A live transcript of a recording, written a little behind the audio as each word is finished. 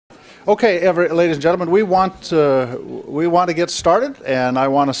Okay, ladies and gentlemen, we want to get started, and I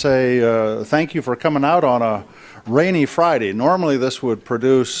want to say thank you for coming out on a rainy Friday. Normally, this would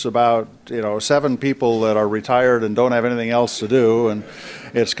produce about 7 people that are retired and don't have anything else to do, and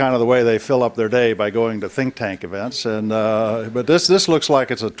it's kind of the way they fill up their day by going to think tank events. And but this looks like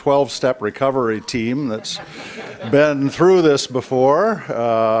it's a 12-step recovery team that's been through this before,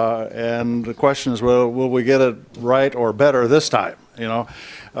 and the question is, will we get it right or better this time? I'm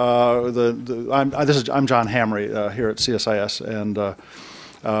John Hamry here at CSIS, and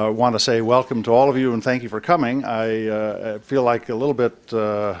want to say welcome to all of you and thank you for coming. I feel like a little bit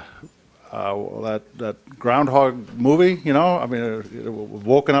that Groundhog movie, I mean,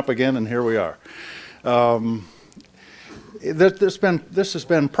 woken up again, and here we are. This has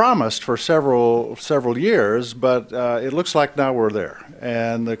been promised for several years, but it looks like now we're there.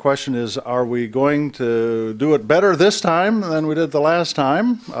 And the question is, are we going to do it better this time than we did the last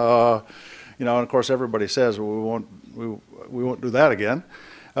time? And of course, everybody says, well, we won't do that again.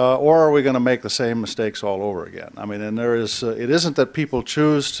 Or are we going to make the same mistakes all over again? I mean, and it isn't that people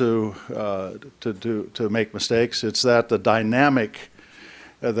choose to make mistakes. It's that the dynamic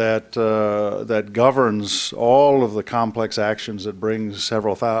that governs all of the complex actions that brings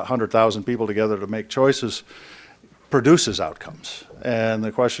several 100,000 people together to make choices produces outcomes. And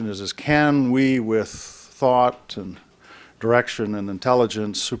the question is can we, with thought and direction and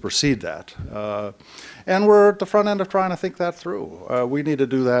intelligence, supersede that? And we're at the front end of trying to think that through. We need to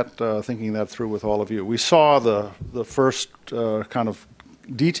do that, thinking that through with all of you. We saw the first kind of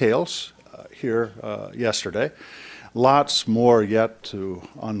details here yesterday. Lots more yet to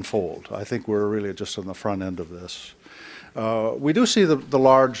unfold. I think we're really just on the front end of this. We do see the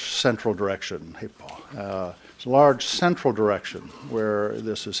large central direction. Hey, Paul. It's a large central direction where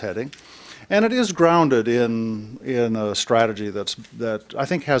this is heading. And it is grounded in a strategy that I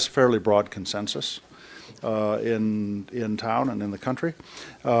think has fairly broad consensus in town and in the country.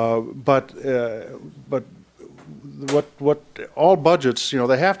 But what all budgets,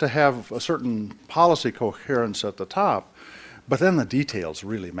 they have to have a certain policy coherence at the top, but then the details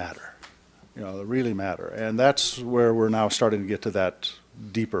really matter. They really matter, and that's where we're now starting to get to that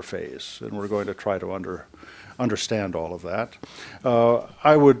deeper phase, and we're going to try to understand all of that.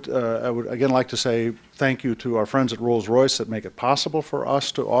 I would again like to say thank you to our friends at Rolls-Royce that make it possible for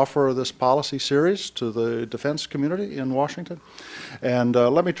us to offer this policy series to the defense community in Washington. And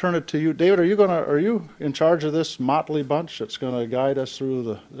let me turn it to you, David. Are you in charge of this motley bunch that's going to guide us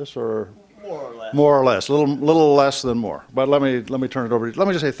through this, or? More or less. More or less, a little less than more. But let me turn it over to you. Let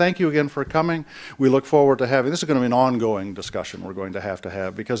me just say thank you again for coming. We look forward to having, this is going to be an ongoing discussion we're going to have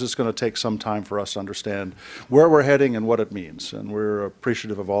because it's going to take some time for us to understand where we're heading and what it means. And we're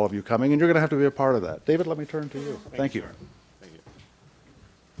appreciative of all of you coming, and you're going to have to be a part of that. David, let me turn to you. Thank you. Thank you.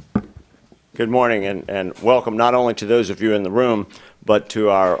 Good morning, and welcome not only to those of you in the room, but to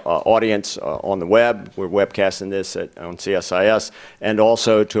our audience on the web. We're webcasting this on CSIS, and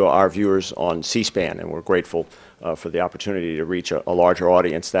also to our viewers on C-SPAN, and we're grateful for the opportunity to reach a larger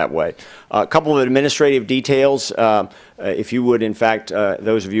audience that way. A couple of administrative details. If you would, in fact,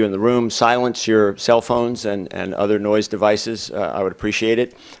 those of you in the room, silence your cell phones and other noise devices, I would appreciate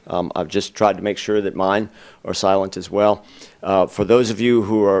it. I've just tried to make sure that mine are silent as well. For those of you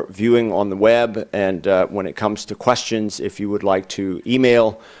who are viewing on the web, and when it comes to questions, if you would like to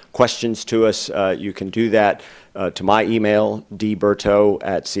email questions to us, you can do that to my email,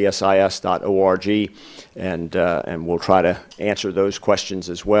 dberto@csis.org, and we'll try to answer those questions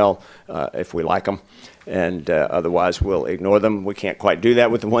as well if we like them. And otherwise, we'll ignore them. We can't quite do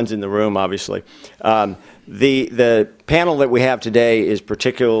that with the ones in the room, obviously. The panel that we have today is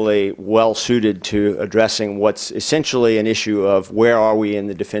particularly well suited to addressing what's essentially an issue of where are we in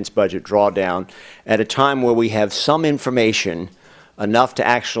the defense budget drawdown at a time where we have some information, enough to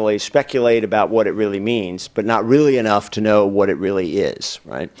actually speculate about what it really means, but not really enough to know what it really is,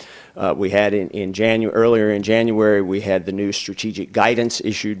 right? We had earlier in January, we had the new strategic guidance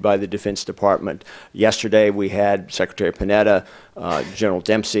issued by the Defense Department. Yesterday, we had Secretary Panetta, General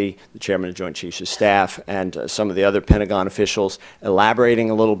Dempsey, the Chairman of Joint Chiefs of Staff, and some of the other Pentagon officials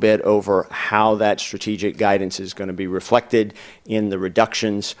elaborating a little bit over how that strategic guidance is going to be reflected in the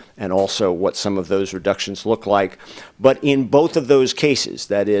reductions, and also what some of those reductions look like. But in both of those cases,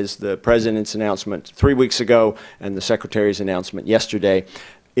 that is the President's announcement 3 weeks ago and the Secretary's announcement yesterday,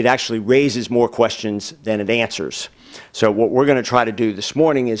 it actually raises more questions than it answers. So what we're going to try to do this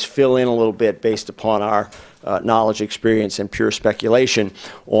morning is fill in a little bit based upon our knowledge, experience, and pure speculation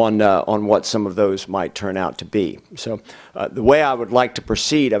on what some of those might turn out to be. So the way I would like to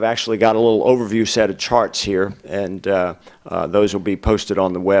proceed, I've actually got a little overview set of charts here, and those will be posted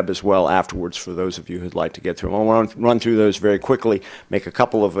on the web as well afterwards for those of you who'd like to get through them. I want to run through those very quickly, make a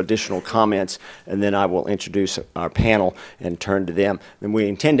couple of additional comments, and then I will introduce our panel and turn to them. And we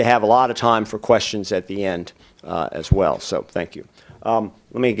intend to have a lot of time for questions at the end as well, so thank you. Let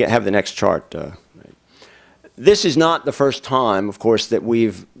me have the next chart. This is not the first time, of course, that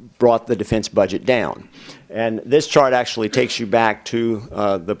we've brought the defense budget down. And this chart actually takes you back to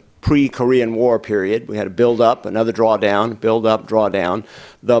the pre-Korean War period. We had a build-up, another drawdown, build-up, drawdown.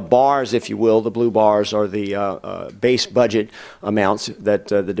 The bars, if you will, the blue bars, are the base budget amounts that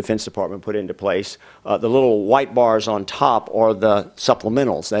the Defense Department put into place. The little white bars on top are the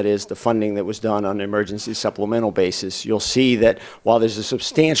supplementals, that is, the funding that was done on an emergency supplemental basis. You'll see that while there's a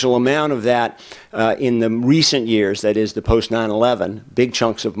substantial amount of that in the recent years, that is, the post-9/11, big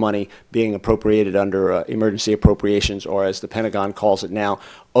chunks of money being appropriated under emergency appropriations, or as the Pentagon calls it now,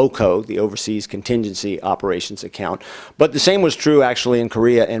 OCO, the Overseas Contingency Operations Account. But the same was true actually in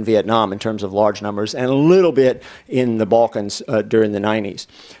Korea and Vietnam in terms of large numbers, and a little bit in the Balkans during the 90s.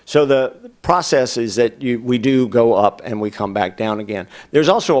 So the process is that we do go up and we come back down again. There's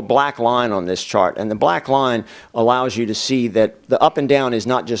also a black line on this chart, and the black line allows you to see that the up and down is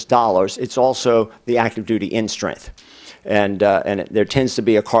not just dollars, it's also the active duty in strength. And there tends to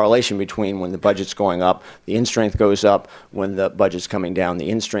be a correlation between when the budget's going up, the in-strength goes up, when the budget's coming down, the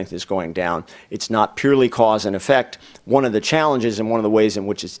in-strength is going down. It's not purely cause and effect. One of the challenges and one of the ways in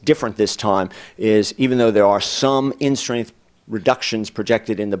which it's different this time is even though there are some in-strength reductions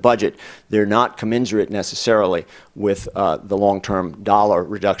projected in the budget, they're not commensurate necessarily with the long-term dollar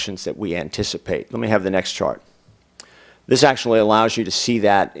reductions that we anticipate. Let me have the next chart. This actually allows you to see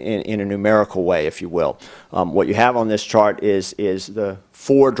that in a numerical way, if you will. What you have on this chart is the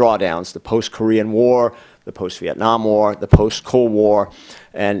 4 drawdowns, the post-Korean War, the post-Vietnam War, the post-Cold War,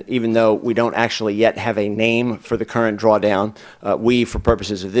 and even though we don't actually yet have a name for the current drawdown, we, for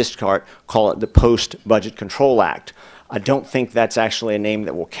purposes of this chart, call it the Post-Budget Control Act. I don't think that's actually a name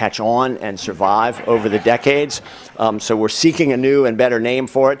that will catch on and survive over the decades, so we're seeking a new and better name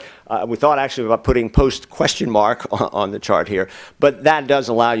for it. We thought actually about putting post question mark on the chart here, but that does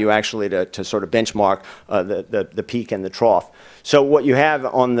allow you actually to sort of benchmark the peak and the trough. So what you have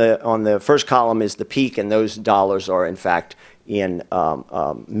on the first column is the peak, and those dollars are in fact in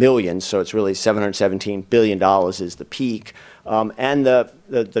millions, so it's really $717 billion is the peak. And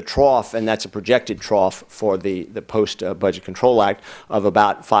the trough, and that's a projected trough for the Post-Budget Control Act of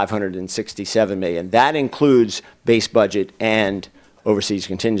about $567 million. That includes base budget and overseas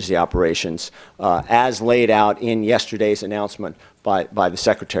contingency operations as laid out in yesterday's announcement by the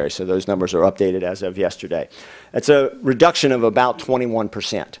Secretary. So those numbers are updated as of yesterday. That's a reduction of about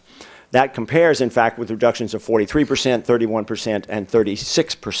 21%. That compares, in fact, with reductions of 43%, 31%, and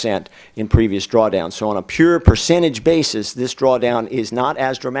 36% in previous drawdowns. So on a pure percentage basis, this drawdown is not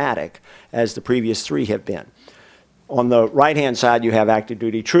as dramatic as the previous 3 have been. On the right-hand side, you have active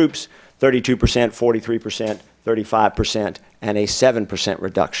duty troops, 32%, 43%, 35%, and a 7%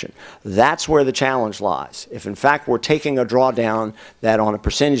 reduction. That's where the challenge lies. If, in fact, we're taking a drawdown that on a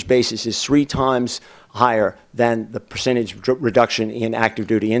percentage basis is 3 times higher than the percentage reduction in active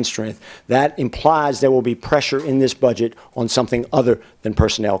duty in strength, that implies there will be pressure in this budget on something other than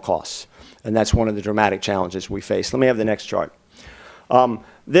personnel costs. And that's one of the dramatic challenges we face. Let me have the next chart.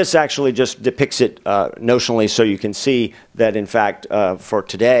 This actually just depicts it notionally so you can see that, in fact, for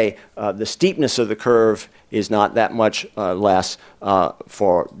today, the steepness of the curve is not that much less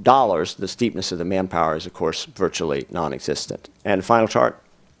for dollars. The steepness of the manpower is, of course, virtually non-existent. And final chart.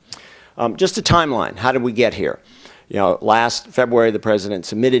 Just a timeline. How did we get here? You know, last February, the President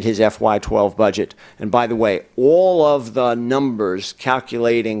submitted his FY12 budget. And by the way, all of the numbers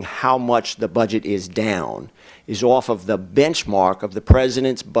calculating how much the budget is down is off of the benchmark of the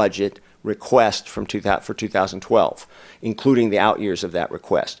President's budget request for 2012, including the out years of that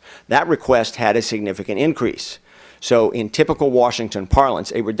request. That request had a significant increase. So in typical Washington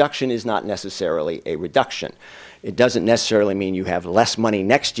parlance, a reduction is not necessarily a reduction. It doesn't necessarily mean you have less money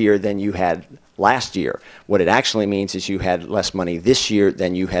next year than you had last year. What it actually means is you had less money this year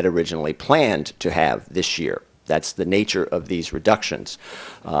than you had originally planned to have this year. That's the nature of these reductions.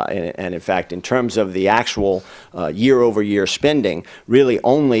 And in fact, in terms of the actual year-over-year spending, really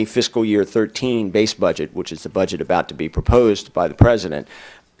only fiscal year 13 base budget, which is the budget about to be proposed by the President,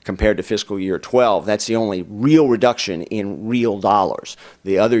 compared to fiscal year 12. That's the only real reduction in real dollars.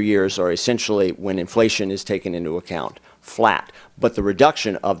 The other years are essentially, when inflation is taken into account, flat. But the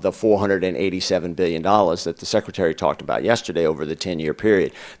reduction of the $487 billion that the Secretary talked about yesterday over the 10-year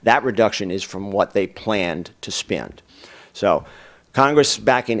period, that reduction is from what they planned to spend. So Congress,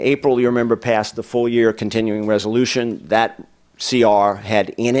 back in April, you remember, passed the full-year continuing resolution. That CR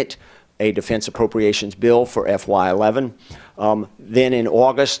had in it a defense appropriations bill for FY11. Then in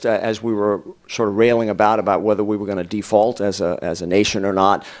August, as we were sort of railing about whether we were going to default as a nation or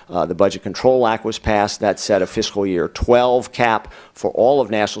not, the Budget Control Act was passed. That set a fiscal year 12 cap for all of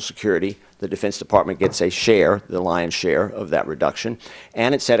national security. The Defense Department gets a share, the lion's share of that reduction,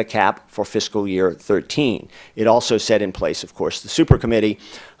 and it set a cap for fiscal year 13. It also set in place, of course, the Super Committee.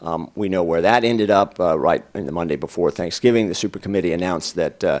 We know where that ended up right in the Monday before Thanksgiving. The Super Committee announced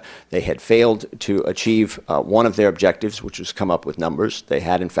that they had failed to achieve one of their objectives, which was come up with numbers. They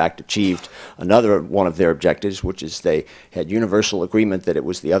had, in fact, achieved another one of their objectives, which is they had universal agreement that it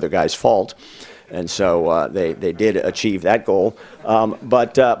was the other guy's fault. And so they did achieve that goal.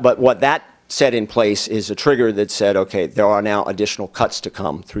 But what that set in place is a trigger that said, okay, there are now additional cuts to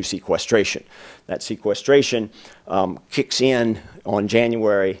come through sequestration. That sequestration kicks in on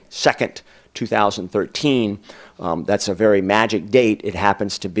January 2nd, 2013. That's a very magic date. It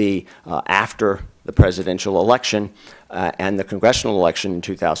happens to be after the presidential election and the congressional election in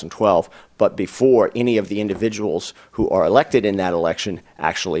 2012, but before any of the individuals who are elected in that election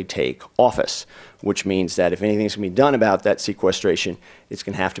actually take office, which means that if anything's going to be done about that sequestration, it's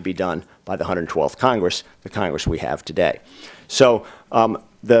going to have to be done by the 112th Congress, the Congress we have today. So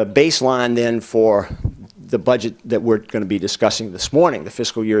the baseline then for the budget that we're going to be discussing this morning, the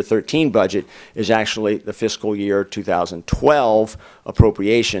fiscal year 13 budget, is actually the fiscal year 2012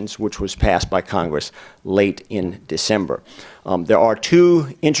 appropriations, which was passed by Congress late in December. There are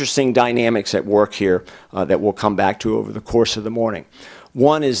two interesting dynamics at work here that we'll come back to over the course of the morning.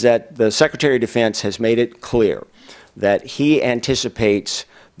 One is that the Secretary of Defense has made it clear that he anticipates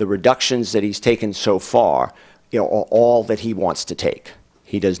the reductions that he's taken so far, are all that he wants to take.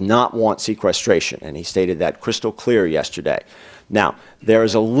 He does not want sequestration, and he stated that crystal clear yesterday. Now, there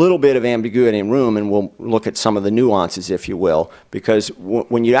is a little bit of ambiguity in room, and we'll look at some of the nuances, if you will, because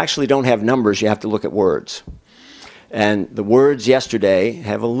when you actually don't have numbers, you have to look at words. And the words yesterday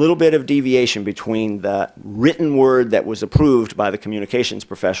have a little bit of deviation between the written word that was approved by the communications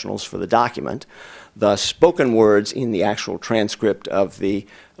professionals for the document, the spoken words in the actual transcript of the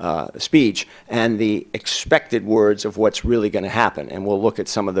speech, and the expected words of what's really going to happen. And we'll look at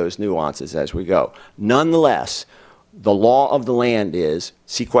some of those nuances as we go. Nonetheless, the law of the land is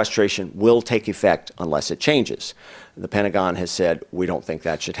sequestration will take effect unless it changes. The Pentagon has said, we don't think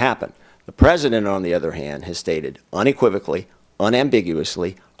that should happen. The President, on the other hand, has stated unequivocally,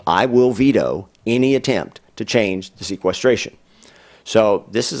 unambiguously, I will veto any attempt to change the sequestration. So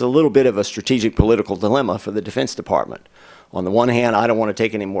this is a little bit of a strategic political dilemma for the Defense Department. On the one hand, I don't want to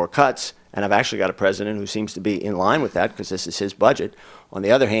take any more cuts, and I've actually got a president who seems to be in line with that because this is his budget. On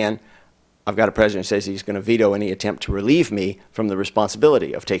the other hand, I've got a president who says he's going to veto any attempt to relieve me from the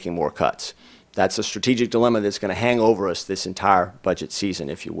responsibility of taking more cuts. That's a strategic dilemma that's going to hang over us this entire budget season,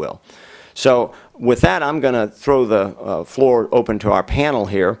 if you will. So with that, I'm going to throw the floor open to our panel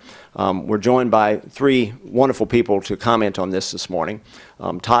here. We're joined by three wonderful people to comment on this morning.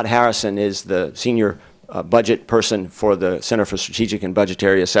 Todd Harrison is the senior budget person for the Center for Strategic and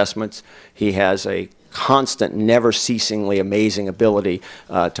Budgetary Assessments. He has a constant, never-ceasingly amazing ability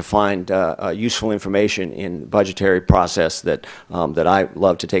to find useful information in budgetary process that I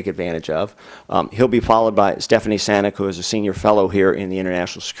love to take advantage of. He'll be followed by Stephanie Sanek, who is a senior fellow here in the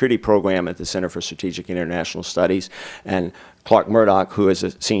International Security Program at the Center for Strategic and International Studies, and Clark Murdoch, who is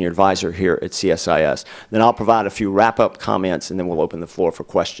a senior advisor here at CSIS. Then I'll provide a few wrap-up comments, and then we'll open the floor for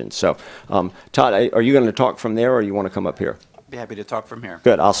questions. So, Todd, are you going to talk from there, or you want to come up here? Be happy to talk from here.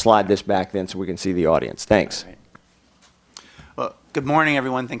 Good. I'll slide this back then so we can see the audience. Thanks. Right. Well, good morning,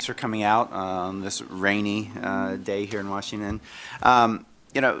 everyone. Thanks for coming out on this rainy day here in Washington.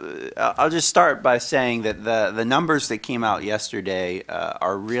 I'll just start by saying that the numbers that came out yesterday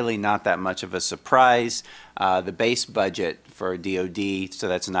are really not that much of a surprise. The base budget for DOD, so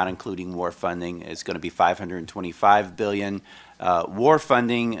that's not including war funding, is going to be $525 billion. War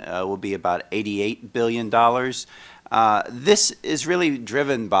funding will be about $88 billion. This is really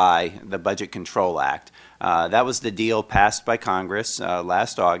driven by the Budget Control Act. That was the deal passed by Congress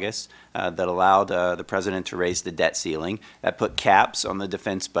last August that allowed the President to raise the debt ceiling. That put caps on the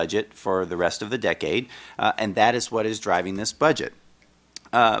defense budget for the rest of the decade, and that is what is driving this budget.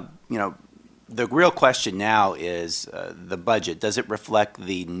 The real question now is the budget. Does it reflect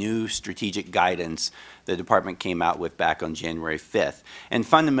the new strategic guidance the department came out with back on January 5th? And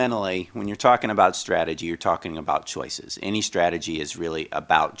fundamentally, when you're talking about strategy, you're talking about choices. Any strategy is really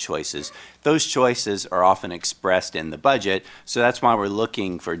about choices. Those choices are often expressed in the budget, so that's why we're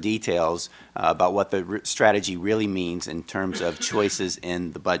looking for details about what the strategy really means in terms of choices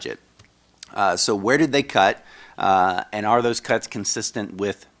in the budget. So where did they cut? And are those cuts consistent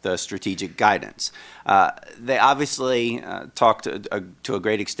with the strategic guidance? They obviously talked to a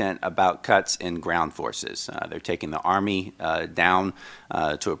great extent about cuts in ground forces. They're taking the Army down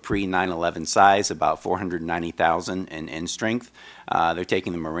to a pre-9/11 size, about 490,000 in strength. They're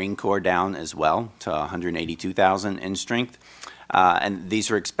taking the Marine Corps down as well to 182,000 in strength. And these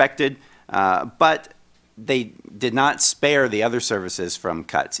were expected, but they did not spare the other services from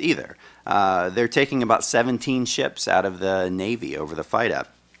cuts either. They're taking about 17 ships out of the Navy over the fight-up.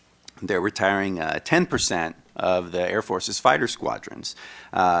 They're retiring 10% of the Air Force's fighter squadrons.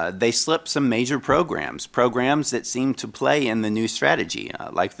 They slipped some major programs that seem to play in the new strategy,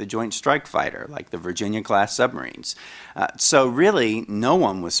 like the Joint Strike Fighter, like the Virginia-class submarines. So really, no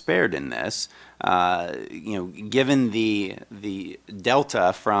one was spared in this. Given the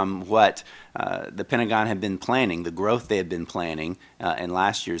delta from what the Pentagon had been planning, the growth they had been planning in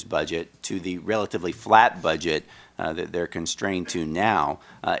last year's budget to the relatively flat budget that they're constrained to now,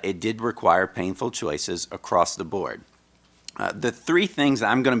 it did require painful choices across the board. The three things that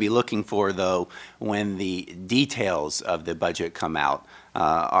I'm going to be looking for, though, when the details of the budget come out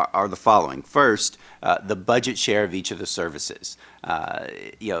are the following. First, the budget share of each of the services.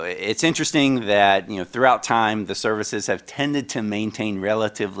 It's interesting that throughout time the services have tended to maintain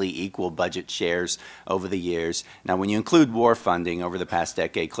relatively equal budget shares over the years. Now, when you include war funding over the past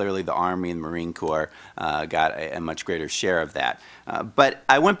decade, clearly the Army and Marine Corps got a much greater share of that. But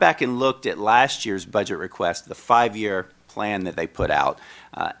I went back and looked at last year's budget request, the 5-year plan that they put out,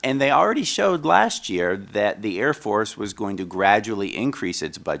 and they already showed last year that the Air Force was going to gradually increase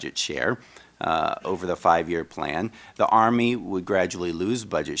its budget share over the 5-year plan. The Army would gradually lose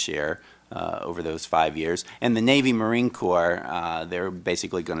budget share over those 5 years, and the Navy Marine Corps, they're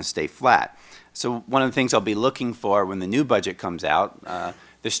basically going to stay flat. So one of the things I'll be looking for when the new budget comes out,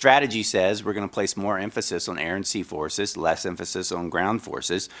 the strategy says we're going to place more emphasis on air and sea forces, less emphasis on ground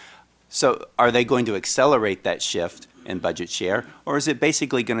forces. So are they going to accelerate that shift in budget share, or is it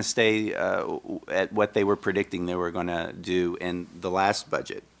basically going to stay at what they were predicting they were going to do in the last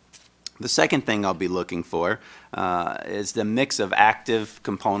budget? The second thing I'll be looking for is the mix of active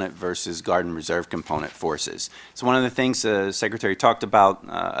component versus Guard and Reserve component forces. So one of the things the Secretary talked about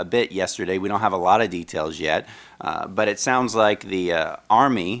a bit yesterday, we don't have a lot of details yet, but it sounds like the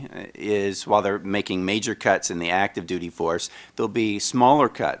Army is, while they're making major cuts in the active duty force, there'll be smaller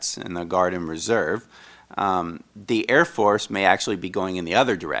cuts in the Guard and Reserve. The Air Force may actually be going in the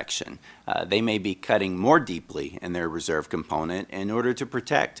other direction. They may be cutting more deeply in their reserve component in order to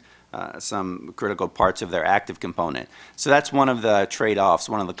protect some critical parts of their active component. So that's one of the trade-offs,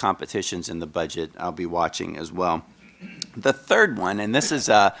 one of the competitions in the budget I'll be watching as well. The third one, and this is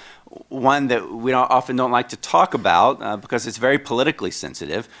one that we often don't like to talk about because it's very politically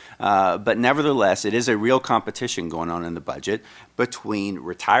sensitive, but nevertheless, it is a real competition going on in the budget between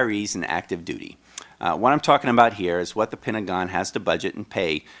retirees and active duty. What I'm talking about here is what the Pentagon has to budget and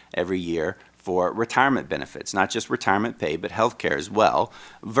pay every year for retirement benefits, not just retirement pay, but health care as well,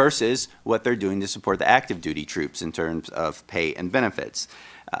 versus what they're doing to support the active duty troops in terms of pay and benefits.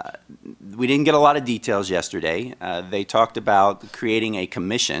 We didn't get a lot of details yesterday. They talked about creating a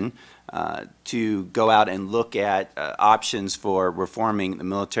commission to go out and look at options for reforming the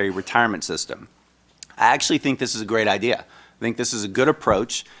military retirement system. I actually think this is a great idea. I think this is a good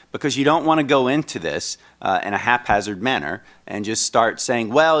approach because you don't want to go into this in a haphazard manner and just start saying,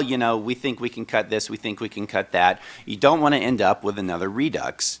 well, we think we can cut this, we think we can cut that. You don't want to end up with another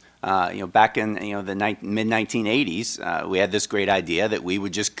redux. Back in the mid-1980s, we had this great idea that we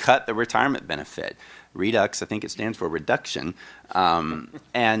would just cut the retirement benefit. Redux, I think it stands for reduction. So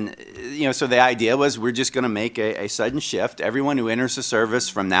the idea was we're just going to make a sudden shift. Everyone who enters the service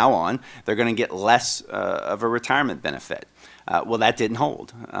from now on, they're going to get less of a retirement benefit. Well, that didn't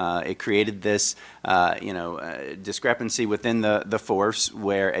hold. It created this, discrepancy within the force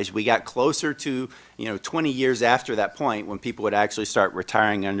where as we got closer to, 20 years after that point when people would actually start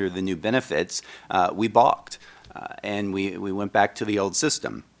retiring under the new benefits, we balked and we went back to the old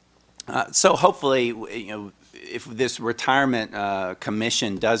system. So hopefully, if this retirement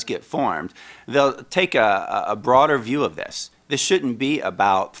commission does get formed, they'll take a broader view of this. This shouldn't be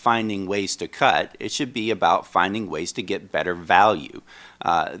about finding ways to cut. It should be about finding ways to get better value.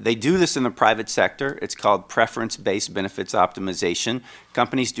 They do this in the private sector. It's called preference-based benefits optimization.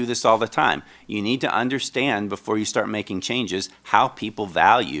 Companies do this all the time. You need to understand before you start making changes how people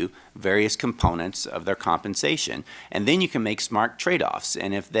value various components of their compensation. And then you can make smart trade-offs.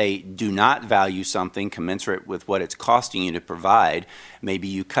 And if they do not value something commensurate with what it's costing you to provide, maybe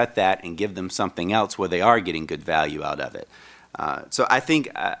you cut that and give them something else where they are getting good value out of it. So I think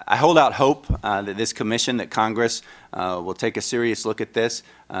I hold out hope that this commission, that Congress will take a serious look at this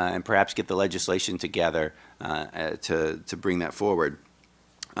and perhaps get the legislation together to bring that forward.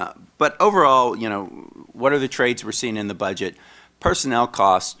 But overall, you know, what are the trades we're seeing in the budget? Personnel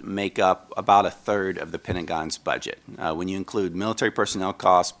costs make up about 1/3 of the Pentagon's budget. When you include military personnel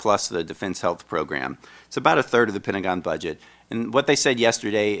costs plus the Defense Health Program, it's about 1/3 of the Pentagon budget. And what they said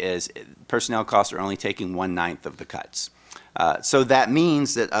yesterday is personnel costs are only taking 1/9 of the cuts. So that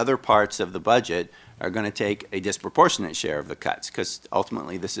means that other parts of the budget are going to take a disproportionate share of the cuts, because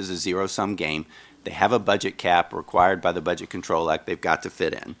ultimately this is a zero-sum game. They have a budget cap required by the Budget Control Act they've got to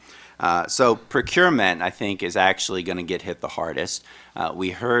fit in. So procurement, I think, is actually going to get hit the hardest.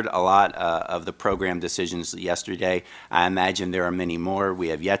 We heard a lot of the program decisions yesterday. I imagine there are many more we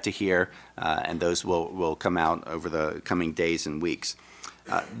have yet to hear, and those will come out over the coming days and weeks.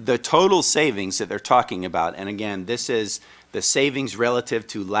 The total savings that they're talking about, and again, this is the savings relative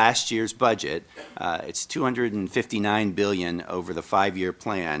to last year's budget. It's $259 billion over the 5-year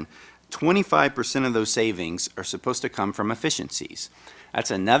plan. 25% of those savings are supposed to come from efficiencies.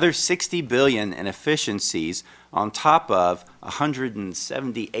 That's another $60 billion in efficiencies on top of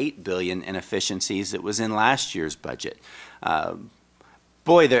 $178 billion in efficiencies that was in last year's budget.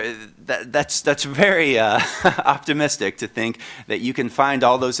 Boy, that's very optimistic to think that you can find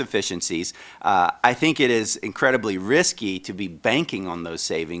all those efficiencies. I think it is incredibly risky to be banking on those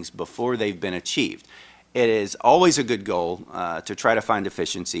savings before they've been achieved. It is always a good goal to try to find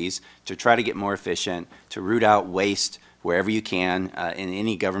efficiencies, to try to get more efficient, to root out waste wherever you can in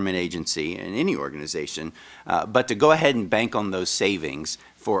any government agency, in any organization. But to go ahead and bank on those savings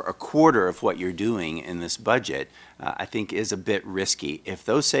for 1/4 of what you're doing in this budget, I think is a bit risky. If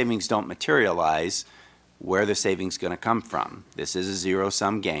those savings don't materialize, where are the savings going to come from? This is a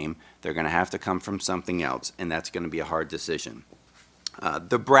zero-sum game. They're going to have to come from something else, and that's going to be a hard decision.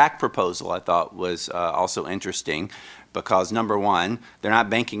 The BRAC proposal, I thought, was also interesting because, number one, they're not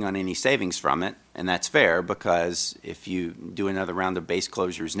banking on any savings from it, and that's fair because if you do another round of base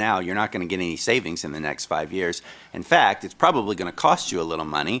closures now, you're not going to get any savings in the next 5 years. In fact, it's probably going to cost you a little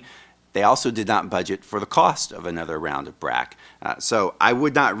money. They also did not budget for the cost of another round of BRAC. So I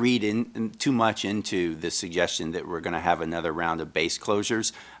would not read too much into the suggestion that we're going to have another round of base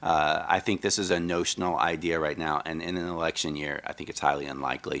closures. I think this is a notional idea right now, and in an election year, I think it's highly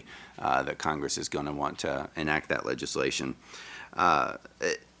unlikely that Congress is going to want to enact that legislation.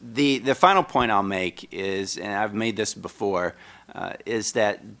 The final point I'll make is, and I've made this before, is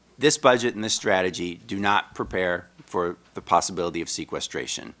that this budget and this strategy do not prepare for the possibility of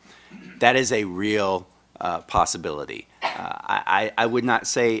sequestration. That is a real possibility. I would not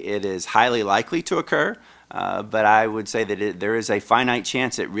say it is highly likely to occur, but I would say that there is a finite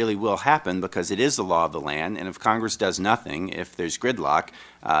chance it really will happen because it is the law of the land, and if Congress does nothing, if there's gridlock,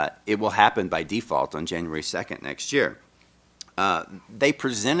 it will happen by default on January 2nd next year. They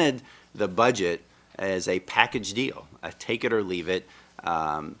presented the budget as a package deal, a take it or leave it.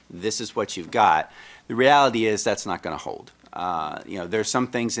 This is what you've got. The reality is that's not going to hold. You know, there's some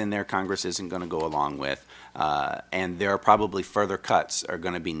things in there Congress isn't going to go along with, and there are probably further cuts are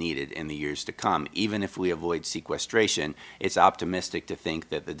going to be needed in the years to come. Even if we avoid sequestration, it's optimistic to think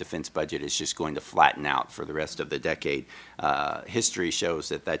that the defense budget is just going to flatten out for the rest of the decade. History shows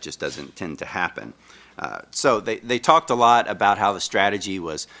that that just doesn't tend to happen. So they talked a lot about how the strategy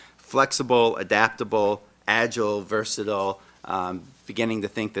was flexible, adaptable, agile, versatile, beginning to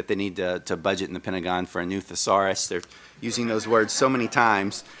think that they need to budget in the Pentagon for a new thesaurus. They're using those words so many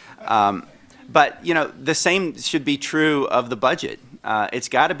times. But, you know, the same should be true of the budget. It's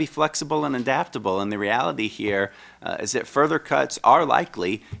got to be flexible and adaptable, and the reality here is that further cuts are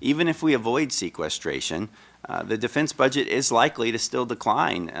likely, even if we avoid sequestration. The defense budget is likely to still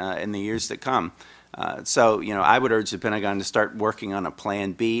decline in the years that come. So, you know, I would urge the Pentagon to start working on a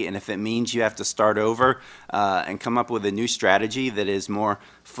plan B, and if it means you have to start over and come up with a new strategy that is more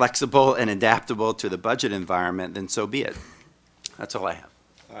flexible and adaptable to the budget environment, then so be it. That's all I have.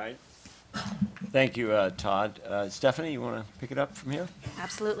 All right. Thank you, Todd. Stephanie, you want to pick it up from here?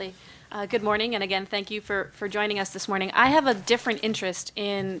 Absolutely. Good morning, and again, thank you for joining us this morning. I have a different interest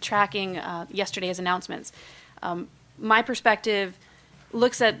in tracking yesterday's announcements. My perspective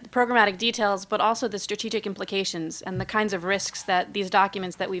looks at programmatic details, but also the strategic implications and the kinds of risks that these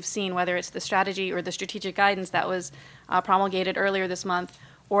documents that we've seen, whether it's the strategy or the strategic guidance that was promulgated earlier this month,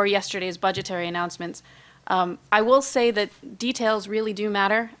 or yesterday's budgetary announcements. I will say that details really do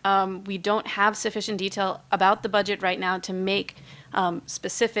matter. We don't have sufficient detail about the budget right now to make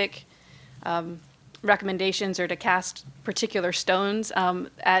specific recommendations or to cast particular stones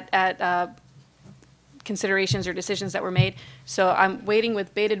at considerations or decisions that were made. So I'm waiting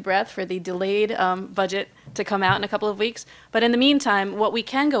with bated breath for the delayed budget to come out in a couple of weeks. But in the meantime, what we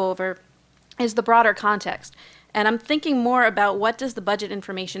can go over is the broader context. And I'm thinking more about what does the budget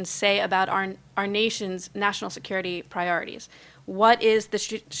information say about our nation's national security priorities. What is the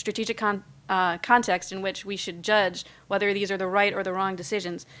strategic context in which we should judge whether these are the right or the wrong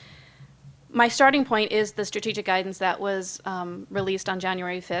decisions? My starting point is the strategic guidance that was released on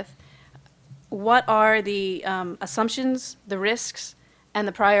January 5th. What are the assumptions, the risks, and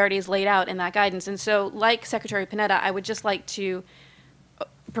the priorities laid out in that guidance? And so, like Secretary Panetta, I would just like to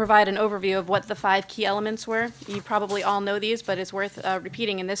provide an overview of what the 5 key elements were. You probably all know these, but it's worth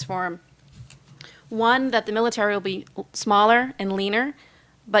repeating in this forum. 1, that the military will be smaller and leaner,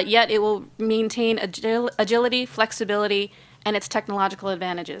 but yet it will maintain agility, flexibility, and its technological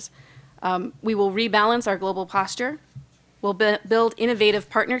advantages. We will rebalance our global posture. We'll build innovative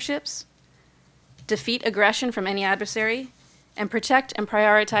partnerships, defeat aggression from any adversary, and protect and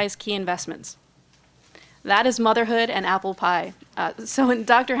prioritize key investments. That is motherhood and apple pie. So when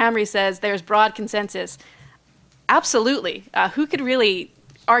Dr. Hamre says there's broad consensus, absolutely. Who could really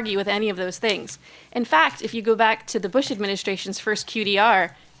argue with any of those things? In fact, if you go back to the Bush administration's first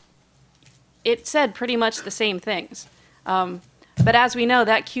QDR, it said pretty much the same things. But as we know,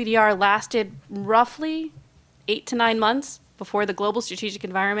 that QDR lasted roughly 8 to 9 months before the global strategic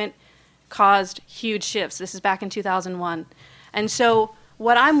environment caused huge shifts. This is back in 2001. And so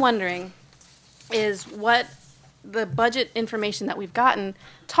what I'm wondering is what the budget information that we've gotten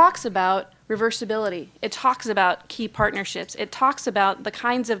talks about reversibility. It talks about key partnerships. It talks about the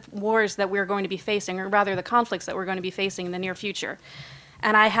kinds of wars that we're going to be facing, or rather the conflicts that we're going to be facing in the near future.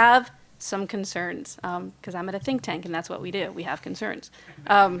 And I have some concerns, because I'm at a think tank and that's what we do. We have concerns.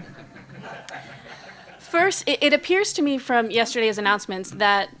 First, it appears to me from yesterday's announcements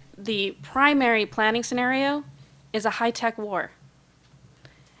that the primary planning scenario is a high-tech war.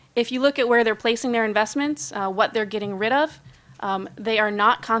 If you look at where they're placing their investments, what they're getting rid of, they are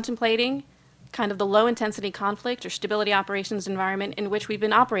not contemplating kind of the low-intensity conflict or stability operations environment in which we've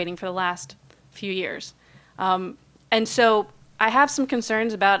been operating for the last few years. And so I have some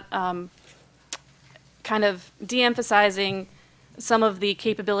concerns about kind of de-emphasizing some of the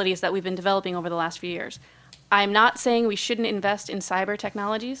capabilities that we've been developing over the last few years. I'm not saying we shouldn't invest in cyber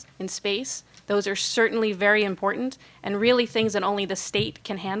technologies, in space. Those are certainly very important and really things that only the state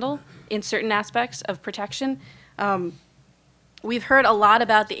can handle in certain aspects of protection. We've heard a lot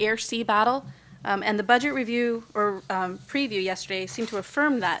about the air-sea battle, and the budget review or preview yesterday seemed to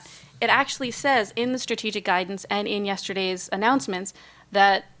affirm that. It actually says in the strategic guidance and in yesterday's announcements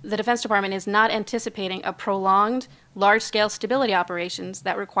that the Defense Department is not anticipating a prolonged, large-scale stability operations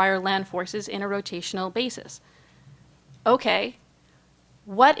that require land forces in a rotational basis. Okay,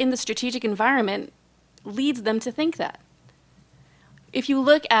 what in the strategic environment leads them to think that? If you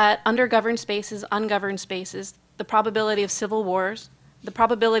look at undergoverned spaces, ungoverned spaces, the probability of civil wars, the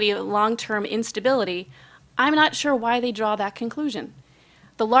probability of long-term instability, I'm not sure why they draw that conclusion.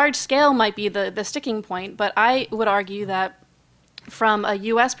 The large scale might be the sticking point, but I would argue that from a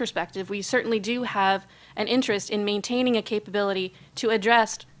U.S. perspective, we certainly do have an interest in maintaining a capability to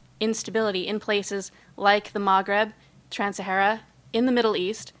address instability in places like the Maghreb, Trans-Sahara, in the Middle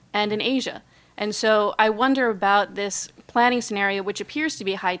East, and in Asia. And so I wonder about this planning scenario, which appears to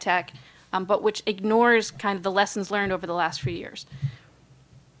be high-tech, but which ignores kind of the lessons learned over the last few years.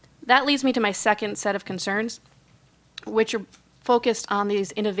 That leads me to my second set of concerns, which are focused on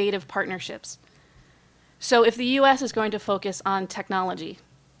these innovative partnerships. So if the U.S. is going to focus on technology,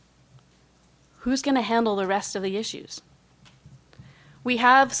 who's going to handle the rest of the issues? We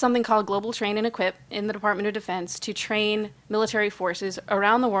have something called Global Train and Equip in the Department of Defense to train military forces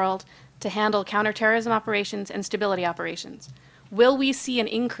around the world to handle counterterrorism operations and stability operations. Will we see an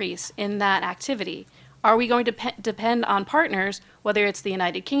increase in that activity? Are we going to depend on partners, whether it's the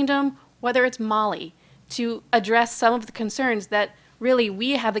United Kingdom, whether it's Mali, to address some of the concerns that really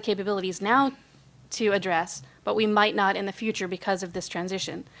we have the capabilities now to address, but we might not in the future because of this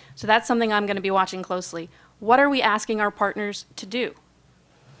transition? So that's something I'm going to be watching closely. What are we asking our partners to do?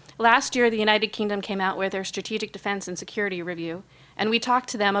 Last year, the United Kingdom came out with their Strategic Defense and Security Review, and we talked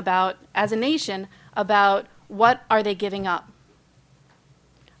to them about, as a nation, about what are they giving up?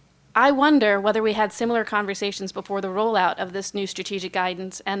 I wonder whether we had similar conversations before the rollout of this new strategic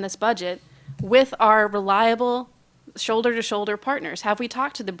guidance and this budget with our reliable shoulder-to-shoulder partners. Have we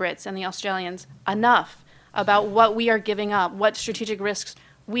talked to the Brits and the Australians enough about what we are giving up, what strategic risks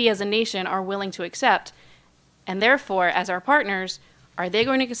we as a nation are willing to accept? And therefore, as our partners, are they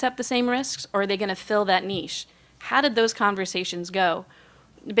going to accept the same risks, or are they going to fill that niche? How did those conversations go?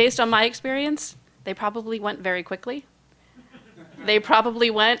 Based on my experience, they probably went very quickly. They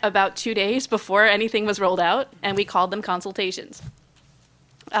probably went about 2 days before anything was rolled out, and we called them consultations.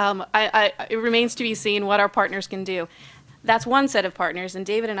 It remains to be seen what our partners can do. That's one set of partners, and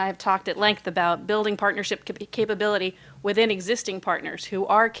David and I have talked at length about building partnership capability within existing partners who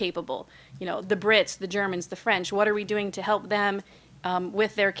are capable. You know, the Brits, the Germans, the French, what are we doing to help them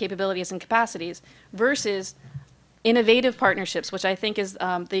with their capabilities and capacities, versus innovative partnerships, which I think is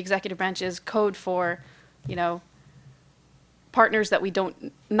the executive branch's code for, you know, partners that we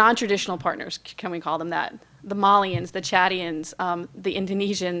don't, non-traditional partners, can we call them that? The Malians, the Chadians, the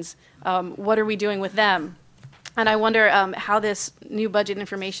Indonesians, what are we doing with them? And I wonder how this new budget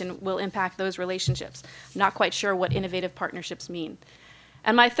information will impact those relationships. I'm not quite sure what innovative partnerships mean.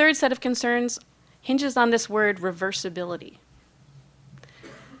 And my third set of concerns hinges on this word reversibility.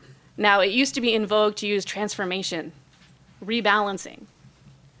 Now, it used to be in vogue to use transformation, rebalancing.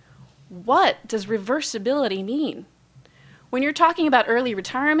 What does reversibility mean? When you're talking about early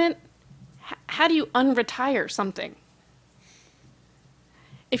retirement, how do you unretire something?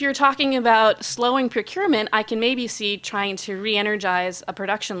 If you're talking about slowing procurement, I can maybe see trying to re-energize a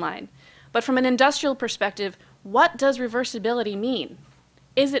production line. But from an industrial perspective, what does reversibility mean?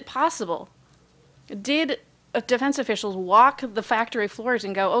 Is it possible? Did defense officials walk the factory floors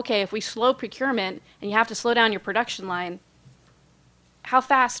and go, okay, if we slow procurement and you have to slow down your production line, how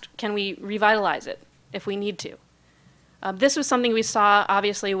fast can we revitalize it if we need to? This was something we saw,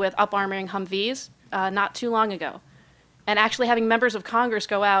 obviously, with up-armoring Humvees not too long ago, and actually having members of Congress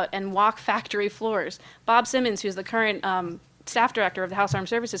go out and walk factory floors. Bob Simmons, who's the current staff director of the House Armed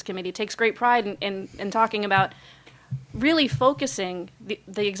Services Committee, takes great pride in talking about really focusing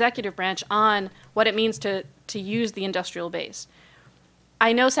the executive branch on what it means to use the industrial base.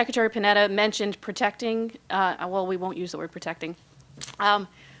 I know Secretary Panetta mentioned protecting, well, we won't use the word protecting,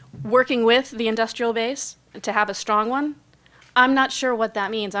 working with the industrial base to have a strong one. I'm not sure what that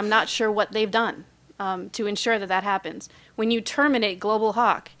means. I'm not sure what they've done to ensure that that happens. When you terminate Global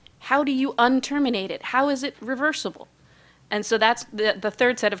Hawk, how do you unterminate it? How is it reversible? And so that's the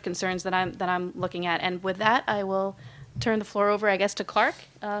third set of concerns that I'm looking at. And with that, I will turn the floor over, I guess, to Clark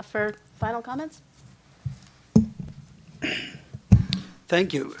for final comments.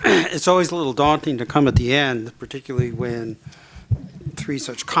 Thank you. It's always a little daunting to come at the end, particularly when three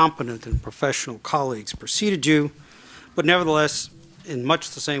such competent and professional colleagues preceded you. But nevertheless, in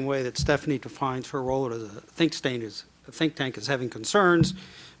much the same way that Stephanie defines her role as a think tank as having concerns,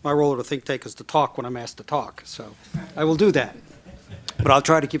 my role at a think tank is to talk when I'm asked to talk. So I will do that. But I'll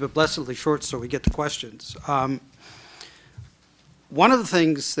try to keep it blessedly short so we get to questions. One of the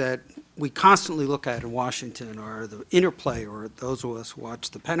things that we constantly look at in Washington are the interplay, or those of us who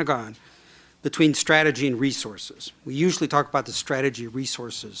watch the Pentagon, between strategy and resources. We usually talk about the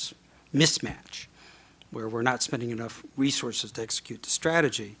strategy-resources mismatch, where we're not spending enough resources to execute the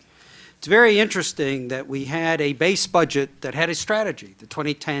strategy. It's very interesting that we had a base budget that had a strategy, the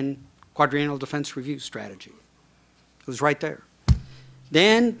 2010 Quadrennial Defense Review strategy. It was right there.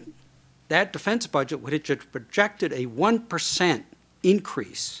 Then that defense budget, which had projected a 1%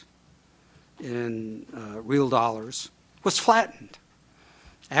 increase in real dollars, was flattened.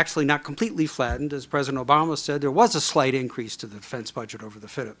 Actually not completely flattened. As President Obama said, there was a slight increase to the defense budget over the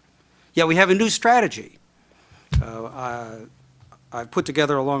FYDP. Yet we have a new strategy. I put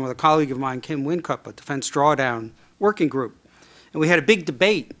together, along with a colleague of mine, Kim Wincup, a defense drawdown working group. And we had a big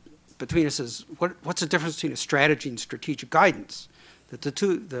debate between us as what's the difference between a strategy and strategic guidance? That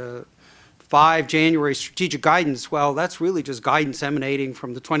the 5 January strategic guidance, well, that's really just guidance emanating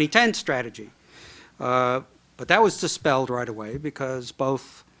from the 2010 strategy. But that was dispelled right away because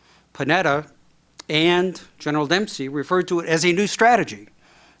both Panetta and General Dempsey referred to it as a new strategy,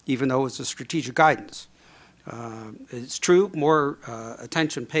 even though it was a strategic guidance. It's true, more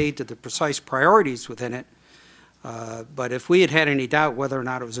attention paid to the precise priorities within it, but if we had had any doubt whether or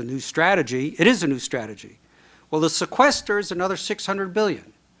not it was a new strategy, it is a new strategy. Well, the sequester is another $600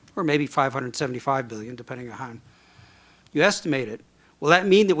 billion, or maybe $575 billion, depending on how you estimate it. Will that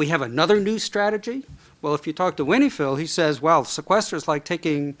mean that we have another new strategy? Well, if you talk to Winniefield, he says, well, sequester is like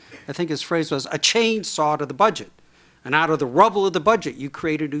taking, I think his phrase was, a chainsaw to the budget. And out of the rubble of the budget, you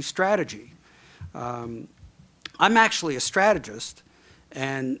create a new strategy. I'm actually a strategist,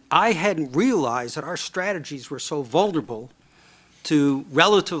 And I hadn't realized that our strategies were so vulnerable to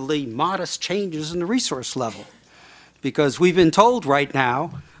relatively modest changes in the resource level. Because we've been told right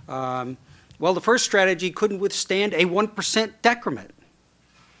now, well, the first strategy couldn't withstand a 1% decrement.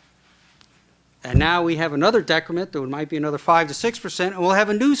 And now we have another decrement that might be another 5 to 6%, and we'll have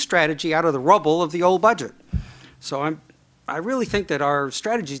a new strategy out of the rubble of the old budget. So I really think that our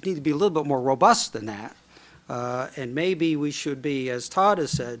strategies need to be a little bit more robust than that. And maybe we should be, as Todd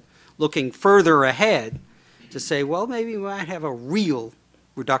has said, looking further ahead to say, well, maybe we might have a real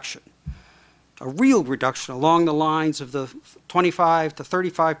reduction along the lines of the 25 to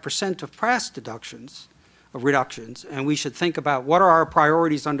 35% of past reductions, and we should think about what are our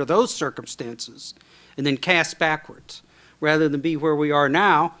priorities under those circumstances, and then cast backwards, rather than be where we are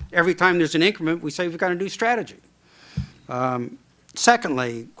now. Every time there's an increment, we say we've got a new strategy.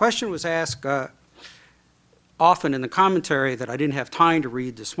 Secondly, question was asked often in the commentary that I didn't have time to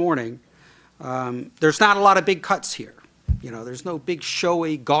read this morning. There's not a lot of big cuts here. You know, there's no big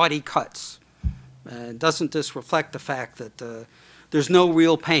showy, gaudy cuts. And doesn't this reflect the fact that there's no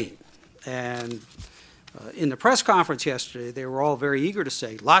real pain? And in the press conference yesterday, they were all very eager to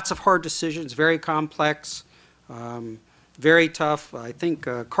say, lots of hard decisions, very complex, very tough. I think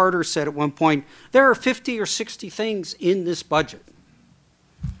Carter said at one point, there are 50 or 60 things in this budget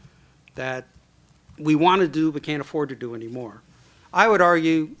that we want to do but can't afford to do anymore. I would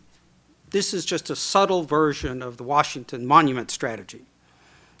argue this is just a subtle version of the Washington Monument strategy.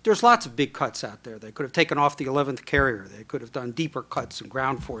 There's lots of big cuts out there. They could have taken off the 11th carrier. They could have done deeper cuts in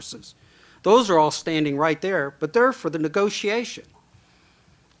ground forces. Those are all standing right there, but they're for the negotiation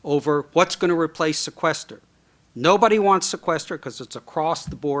over what's going to replace sequester. Nobody wants sequester because it's across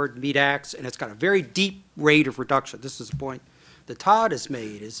the board, meat acts, and it's got a very deep rate of reduction. This is the point that Todd has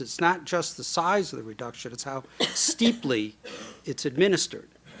made, is it's not just the size of the reduction, it's how steeply it's administered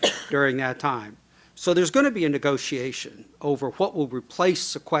during that time. So there's going to be a negotiation over what will replace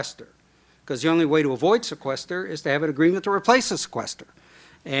sequester, because the only way to avoid sequester is to have an agreement to replace the sequester.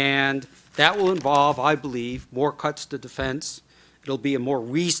 And that will involve, I believe, more cuts to defense. It'll be a more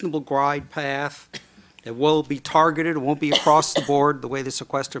reasonable glide path. It will be targeted. It won't be across the board the way the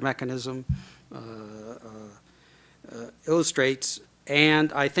sequester mechanism illustrates.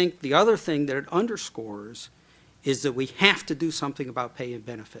 And I think the other thing that it underscores is that we have to do something about pay and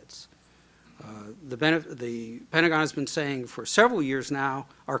benefits. The Pentagon has been saying for several years now,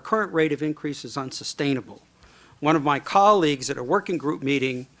 our current rate of increase is unsustainable. One of my colleagues at a working group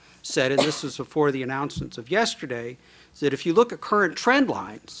meeting said, and this was before the announcements of yesterday, is that if you look at current trend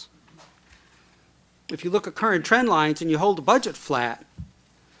lines, and you hold the budget flat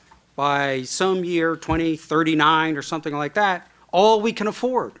by some year, 2039 or something like that, all we can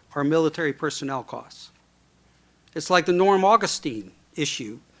afford are military personnel costs. It's like the Norm Augustine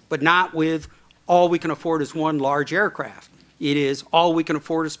issue, but not with all we can afford is one large aircraft. It is all we can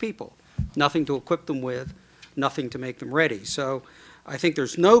afford is people, nothing to equip them with, nothing to make them ready. So I think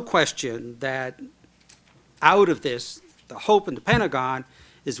there's no question that out of this, the hope in the Pentagon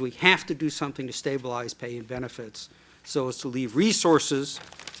is we have to do something to stabilize pay and benefits so as to leave resources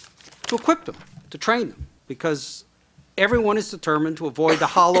to equip them, to train them, because everyone is determined to avoid the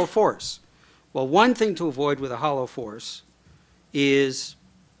hollow force. Well, one thing to avoid with a hollow force is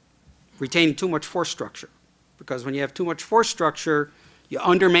retaining too much force structure, because when you have too much force structure, you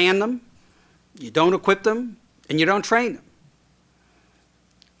underman them, you don't equip them, and you don't train them.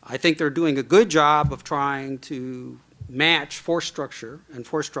 I think they're doing a good job of trying to match force structure and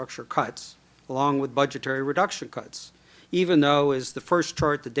force structure cuts along with budgetary reduction cuts, even though, as the first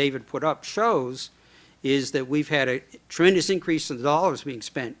chart that David put up shows, is that we've had a tremendous increase in the dollars being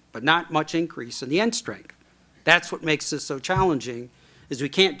spent, but not much increase in the end strength. That's what makes this so challenging, is we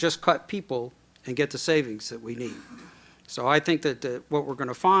can't just cut people and get the savings that we need. So I think that what we're going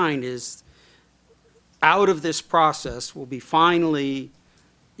to find is out of this process will be finally,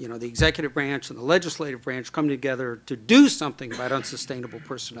 you know, the executive branch and the legislative branch come together to do something about unsustainable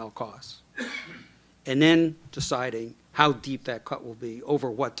personnel costs, and then deciding how deep that cut will be, over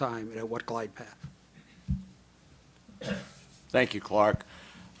what time, and at what glide path. Thank you, Clark.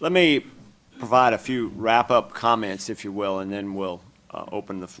 Let me provide a few wrap-up comments, if you will, and then we'll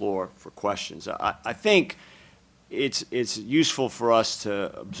open the floor for questions. I think it's useful for us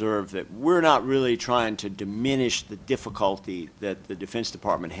to observe that we're not really trying to diminish the difficulty that the Defense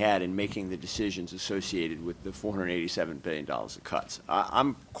Department had in making the decisions associated with the $487 billion of cuts.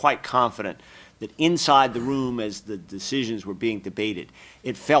 I'm quite confident that inside the room, as the decisions were being debated,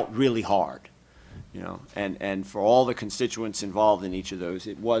 it felt really hard. You know, and for all the constituents involved in each of those,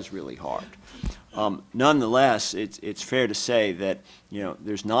 it was really hard. Nonetheless, it's fair to say that, you know,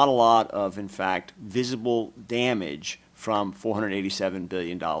 there's not a lot of, in fact, visible damage from $487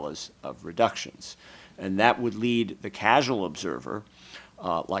 billion of reductions. And that would lead the casual observer,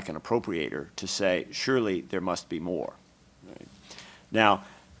 like an appropriator, to say, surely there must be more. Right? Now,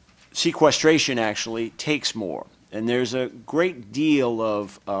 sequestration actually takes more. And there's a great deal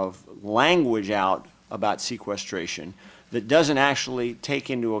of language out about sequestration that doesn't actually take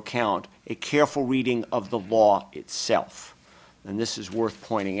into account a careful reading of the law itself. And this is worth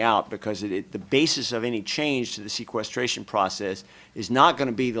pointing out because the basis of any change to the sequestration process is not going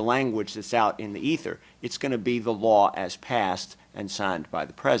to be the language that's out in the ether. It's going to be the law as passed and signed by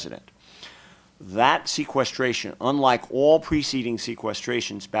the President. That sequestration, unlike all preceding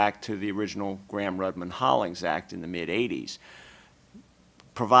sequestrations back to the original Graham-Rudman-Hollings Act in the mid-'80s,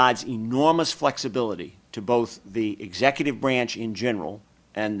 provides enormous flexibility to both the executive branch in general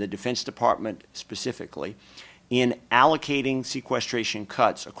and the Defense Department specifically in allocating sequestration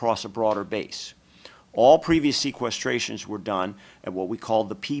cuts across a broader base. All previous sequestrations were done at what we call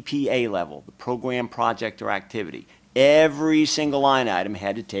the PPA level, the program, project, or activity. Every single line item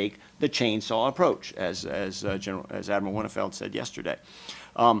had to take the chainsaw approach, as Admiral Winnefeld said yesterday.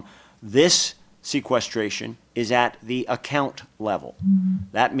 This sequestration is at the account level.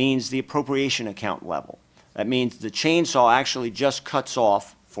 That means the appropriation account level. That means the chainsaw actually just cuts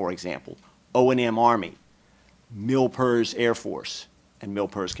off, for example, O&M Army, MilPERS Air Force, and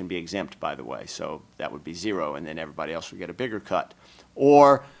MilPERS can be exempt, by the way, so that would be zero, and then everybody else would get a bigger cut.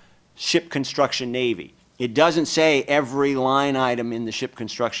 Or Ship Construction Navy. It doesn't say every line item in the Ship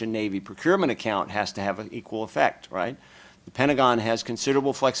Construction Navy procurement account has to have an equal effect, right? The Pentagon has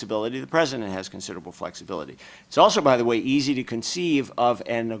considerable flexibility. The President has considerable flexibility. It's also, by the way, easy to conceive of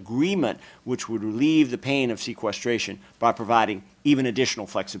an agreement which would relieve the pain of sequestration by providing even additional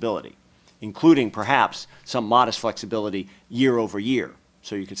flexibility, including perhaps some modest flexibility year over year,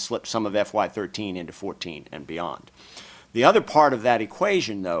 so you could slip some of FY13 into 14 and beyond. The other part of that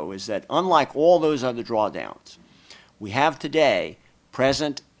equation, though, is that unlike all those other drawdowns, we have today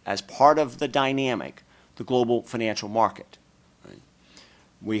present as part of the dynamic the global financial market. Right?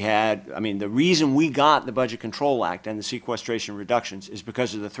 We had, I mean, the reason we got the Budget Control Act and the sequestration reductions is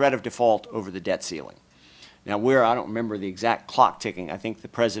because of the threat of default over the debt ceiling. Now, I don't remember the exact clock ticking. I think the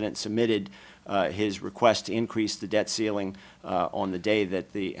President submitted his request to increase the debt ceiling on the day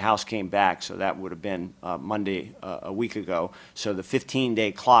that the House came back, so that would have been Monday a week ago. So the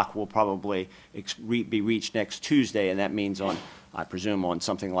 15-day clock will probably be reached next Tuesday, and that means on, I presume, on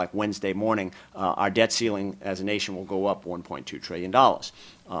something like Wednesday morning, our debt ceiling as a nation will go up $1.2 trillion.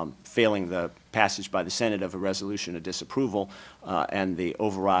 Failing the passage by the Senate of a resolution of disapproval and the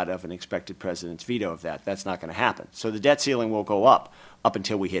override of an expected President's veto of that, that's not going to happen. So the debt ceiling will go up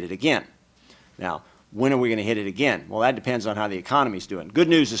until we hit it again. Now, when are we going to hit it again? Well, that depends on how the economy's doing. Good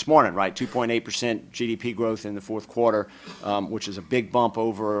news this morning, right? 2.8% GDP growth in the fourth quarter, which is a big bump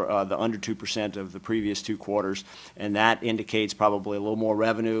over the under 2% of the previous 2 quarters, and that indicates probably a little more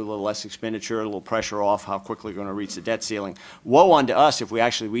revenue, a little less expenditure, a little pressure off how quickly we're going to reach the debt ceiling. Woe unto us if we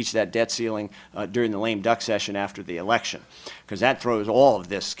actually reach that debt ceiling during the lame duck session after the election, because that throws all of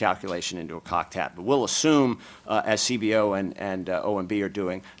this calculation into a cocked hat. But we'll assume, as CBO and OMB are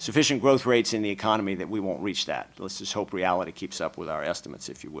doing, sufficient growth rates in the economy that we won't reach that. Let's just hope reality keeps up with our estimates,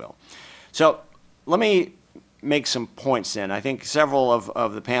 if you will. So let me make some points then. I think several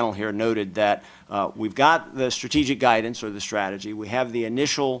of the panel here noted that we've got the strategic guidance or the strategy. We have the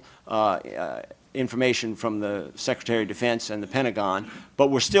initial information from the Secretary of Defense and the Pentagon, but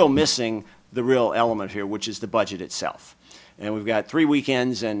we're still missing the real element here, which is the budget itself. And we've got 3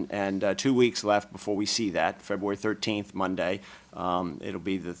 weekends and 2 weeks left before we see that, February 13th, Monday. It'll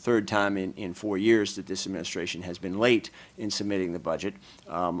be the 3rd time in 4 years that this administration has been late in submitting the budget,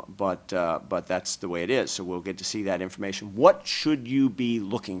 but that's the way it is. So we'll get to see that information. What should you be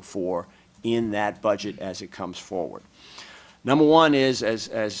looking for in that budget as it comes forward? Number one is,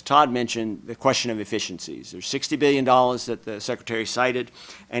 as Todd mentioned, the question of efficiencies. There's $60 billion that the Secretary cited,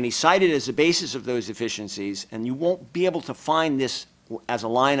 and he cited as the basis of those efficiencies, and you won't be able to find this as a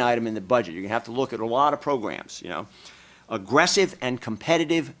line item in the budget. You're going to have to look at a lot of programs, you know. Aggressive and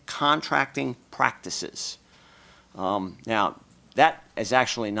competitive contracting practices. Now, that is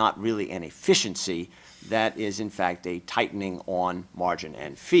actually not really an efficiency. That is, in fact, a tightening on margin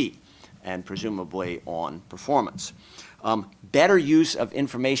and fee, and presumably on performance. Better use of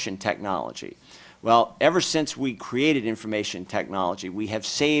information technology. Well, ever since we created information technology, we have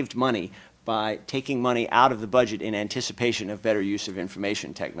saved money by taking money out of the budget in anticipation of better use of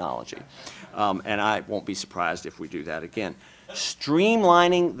information technology. And I won't be surprised if we do that again.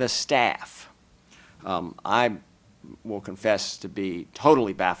 Streamlining the staff. I will confess to be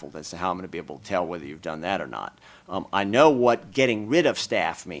totally baffled as to how I'm going to be able to tell whether you've done that or not. I know what getting rid of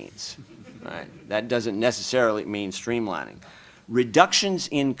staff means. Right? That doesn't necessarily mean streamlining. Reductions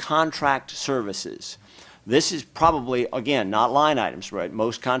in contract services. This is probably, again, not line items, right?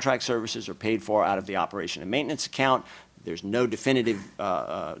 Most contract services are paid for out of the operation and maintenance account. There's no definitive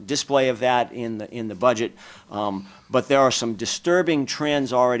display of that in the budget, but there are some disturbing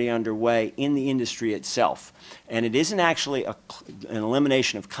trends already underway in the industry itself. And it isn't actually an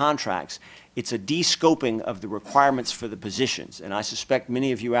elimination of contracts. It's a de-scoping of the requirements for the positions. And I suspect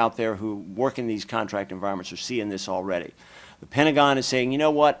many of you out there who work in these contract environments are seeing this already. The Pentagon is saying, you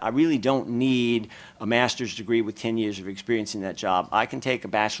know what, I really don't need a master's degree with 10 years of experience in that job. I can take a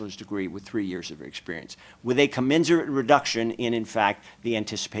bachelor's degree with 3 years of experience, with a commensurate reduction in fact, the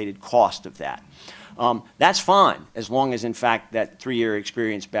anticipated cost of that. That's fine, as long as, in fact, that 3-year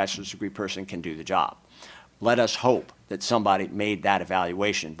experienced bachelor's degree person can do the job. Let us hope that somebody made that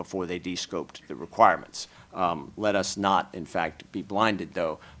evaluation before they de-scoped the requirements. Let us not, in fact, be blinded,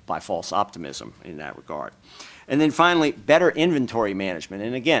 though, by false optimism in that regard. And then finally, better inventory management.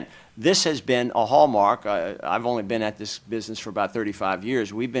 And again, this has been a hallmark. I've only been at this business for about 35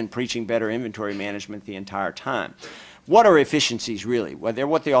 years. We've been preaching better inventory management the entire time. What are efficiencies really? Well, they're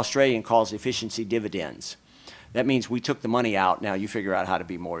what the Australian calls efficiency dividends. That means we took the money out, now you figure out how to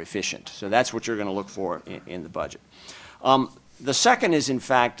be more efficient. So that's what you're going to look for in the budget. The second is, in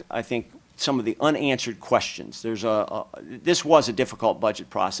fact, I think, some of the unanswered questions. This was a difficult budget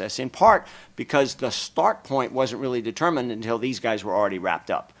process, in part because the start point wasn't really determined until these guys were already wrapped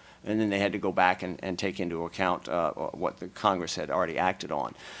up. And then they had to go back and take into account what the Congress had already acted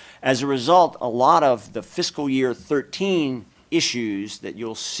on. As a result, a lot of the fiscal year 13 issues that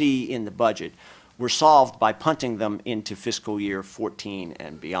you'll see in the budget were solved by punting them into fiscal year 14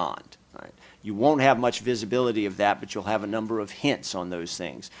 and beyond. Right? You won't have much visibility of that, but you'll have a number of hints on those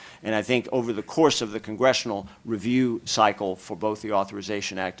things. And I think over the course of the congressional review cycle for both the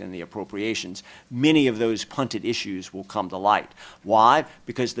Authorization Act and the appropriations, many of those punted issues will come to light. Why?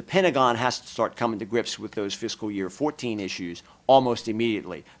 Because the Pentagon has to start coming to grips with those fiscal year 14 issues almost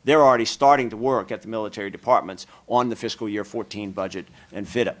immediately. They're already starting to work at the military departments on the fiscal year 14 budget and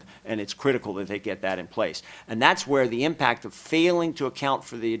FIDP, and it's critical that they get that in place. And that's where the impact of failing to account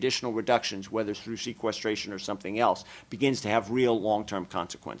for the additional reductions, whether through sequestration or something else, begins to have real long-term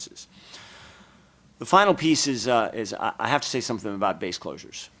consequences. The final piece is I have to say something about base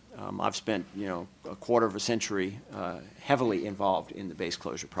closures. I've spent, a quarter of a century heavily involved in the base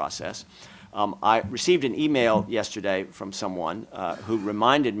closure process. I received an email yesterday from someone who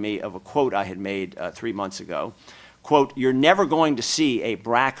reminded me of a quote I had made 3 months ago. Quote, "You're never going to see a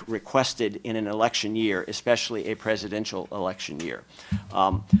BRAC requested in an election year, especially a presidential election year."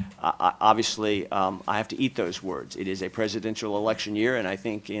 Obviously, I have to eat those words. It is a presidential election year, and I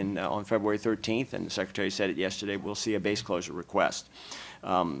think on February 13th, and the Secretary said it yesterday, we'll see a base closure request.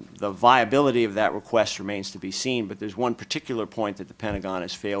 The viability of that request remains to be seen, but there's one particular point that the Pentagon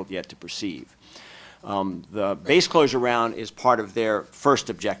has failed yet to perceive. The base closure round is part of their first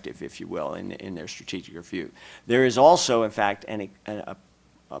objective, if you will, in their strategic review. There is also, in fact, a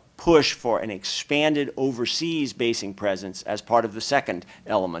push for an expanded overseas basing presence as part of the second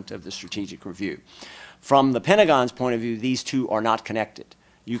element of the strategic review. From the Pentagon's point of view, these two are not connected.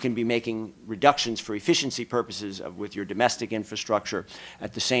 You can be making reductions for efficiency purposes with your domestic infrastructure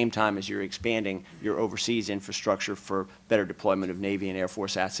at the same time as you're expanding your overseas infrastructure for better deployment of Navy and Air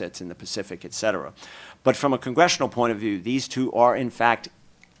Force assets in the Pacific, et cetera. But from a congressional point of view, these two are, in fact,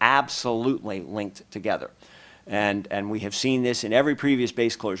 absolutely linked together. And we have seen this in every previous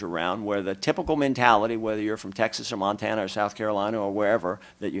base closure round, where the typical mentality, whether you're from Texas or Montana or South Carolina or wherever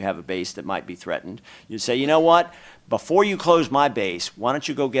that you have a base that might be threatened, you say, you know what, before you close my base, why don't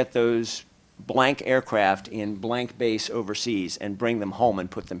you go get those blank aircraft in blank base overseas and bring them home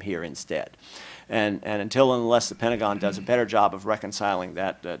and put them here instead. And until and unless the Pentagon does a better job of reconciling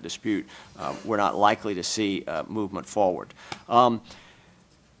that dispute, we're not likely to see movement forward.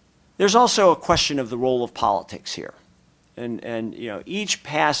 There's also a question of the role of politics here. And each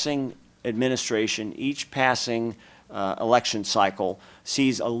passing administration, each passing election cycle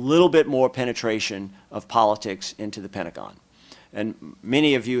sees a little bit more penetration of politics into the Pentagon. And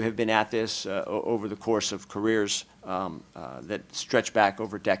many of you have been at this over the course of careers that stretch back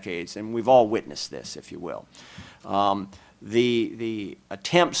over decades, and we've all witnessed this, if you will. The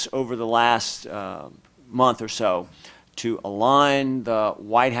attempts over the last month or so to align the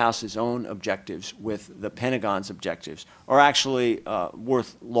White House's own objectives with the Pentagon's objectives are actually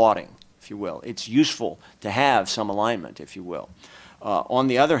worth lauding, if you will. It's useful to have some alignment, if you will. On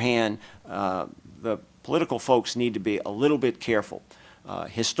the other hand, the political folks need to be a little bit careful.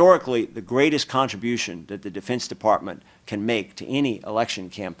 Historically, the greatest contribution that the Defense Department can make to any election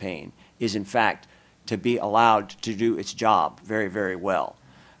campaign is, in fact, to be allowed to do its job very, very well.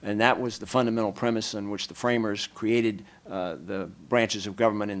 And that was the fundamental premise on which the framers created the branches of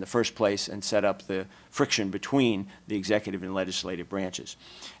government in the first place and set up the friction between the executive and legislative branches.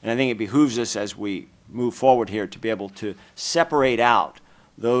 And I think it behooves us as we move forward here to be able to separate out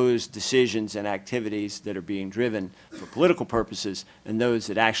those decisions and activities that are being driven for political purposes and those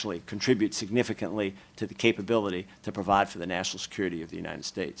that actually contribute significantly to the capability to provide for the national security of the United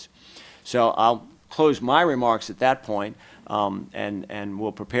States. So I'll close my remarks at that point, and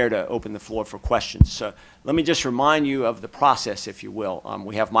we'll prepare to open the floor for questions. So let me just remind you of the process, if you will.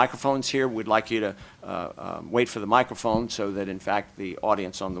 We have microphones here. We'd like you to wait for the microphone so that, in fact, the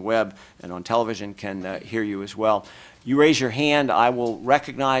audience on the web and on television can hear you as well. You raise your hand, I will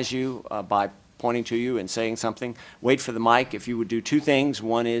recognize you by pointing to you and saying something. Wait for the mic. If you would do two things.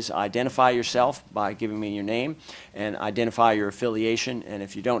 One is identify yourself by giving me your name and identify your affiliation. And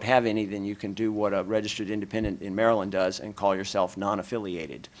if you don't have any, then you can do what a registered independent in Maryland does and call yourself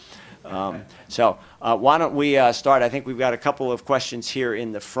non-affiliated. So why don't we start? I think we've got a couple of questions here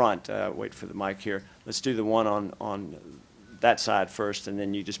in the front. Wait for the mic here. Let's do the one on that side first, and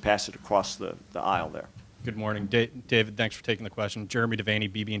then you just pass it across the aisle there. Good morning. David, thanks for taking the question. Jeremy Devaney,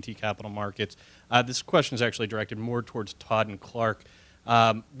 BB&T Capital Markets. This question is actually directed more towards Todd and Clark.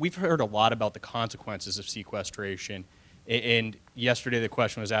 We've heard a lot about the consequences of sequestration, and yesterday the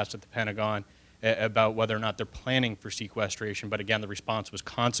question was asked at the Pentagon about whether or not they're planning for sequestration, but again the response was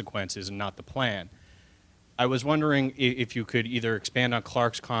consequences and not the plan. I was wondering if you could either expand on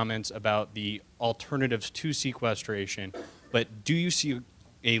Clark's comments about the alternatives to sequestration, but do you see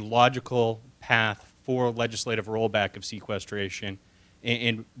a logical path for legislative rollback of sequestration,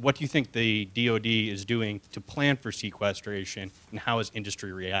 and what do you think the DOD is doing to plan for sequestration, and how is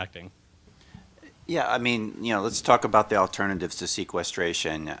industry reacting? Yeah, I mean, let's talk about the alternatives to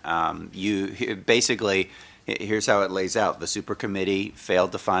sequestration. Basically, here's how it lays out. The super committee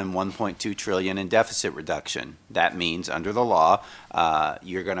failed to find $1.2 trillion in deficit reduction. That means, under the law,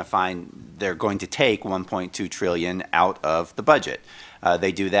 you're going to find they're going to take $1.2 trillion out of the budget.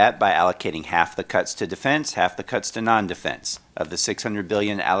 They do that by allocating half the cuts to defense, half the cuts to non-defense. Of the $600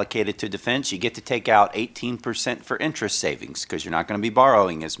 billion allocated to defense, you get to take out 18% for interest savings because you're not going to be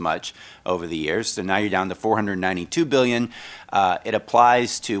borrowing as much over the years. So now you're down to $492 billion. It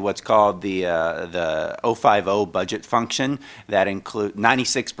applies to what's called the 050 budget function. That includes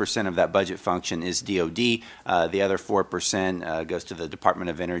 96% of that budget function is DOD. The other 4% goes to the Department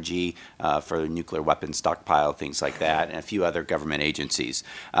of Energy for nuclear weapons stockpile, things like that, and a few other government agencies.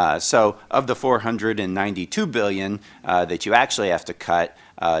 So of the $492 billion that you actually have to cut,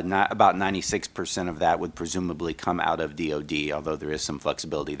 about 96% of that would presumably come out of DOD, although there is some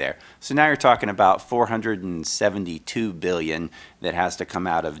flexibility there. So now you're talking about $472 billion that has to come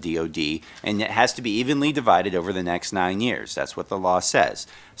out of DOD, and it has to be evenly divided over the next 9 years. That's what the law says.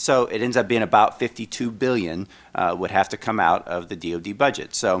 So it ends up being about $52 billion would have to come out of the DOD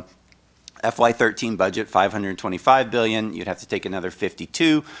budget. So FY13 budget, $525 billion. You'd have to take another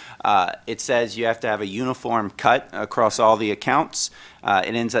 52. It says you have to have a uniform cut across all the accounts.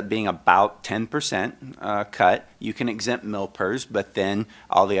 It ends up being about 10% cut. You can exempt MILPERS, but then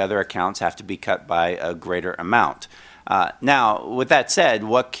all the other accounts have to be cut by a greater amount. Now, with that said,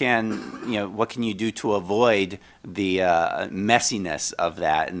 what can you do to avoid the messiness of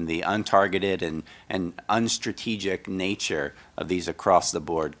that and the untargeted and unstrategic nature of these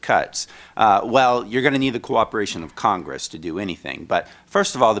across-the-board cuts? Well, you're going to need the cooperation of Congress to do anything. But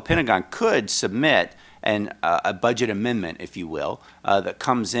first of all, the Pentagon could submit a budget amendment, if you will, that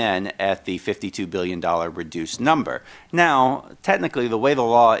comes in at the $52 billion reduced number. Now, technically, the way the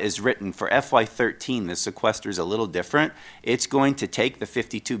law is written for FY13, the sequester is a little different. It's going to take the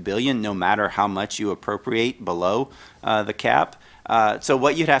 $52 billion no matter how much you appropriate below the cap. So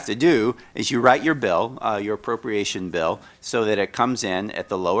what you'd have to do is you write your bill, your appropriation bill, so that it comes in at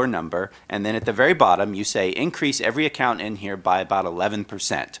the lower number, and then at the very bottom you say increase every account in here by about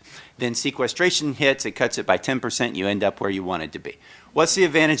 11%. Then sequestration hits, it cuts it by 10%, you end up where you wanted to be. What's the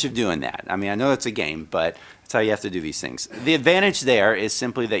advantage of doing that? I mean, I know it's a game, but that's how you have to do these things. The advantage there is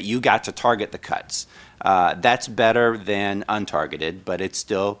simply that you got to target the cuts. That's better than untargeted, but it's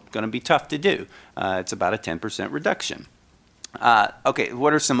still going to be tough to do. It's about a 10% reduction. Okay,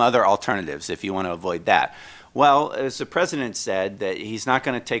 what are some other alternatives if you want to avoid that? Well, as the president said, that he's not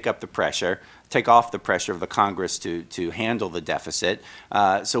going to take up the pressure take off the pressure of the Congress to handle the deficit.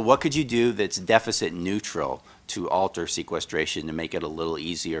 So what could you do that's deficit neutral to alter sequestration to make it a little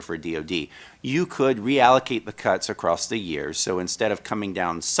easier for DOD? You could reallocate the cuts across the years. So instead of coming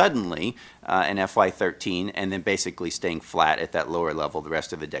down suddenly in FY13 and then basically staying flat at that lower level the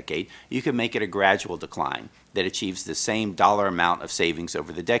rest of the decade, you could make it a gradual decline that achieves the same dollar amount of savings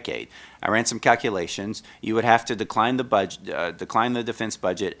over the decade. I ran some calculations. You would have to decline the budget, decline the defense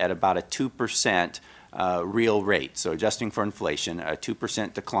budget at about a 2% real rate. So adjusting for inflation, a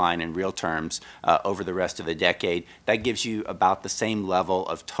 2% decline in real terms over the rest of the decade. That gives you about the same level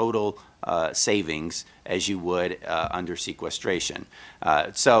of total savings as you would under sequestration.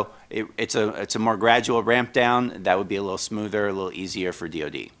 So it's a more gradual ramp down. That would be a little smoother, a little easier for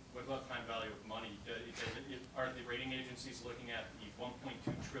DOD. What about time value of money? Are the rating agencies looking at the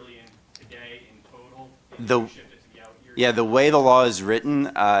 1.2 trillion today in total? Yeah, the way the law is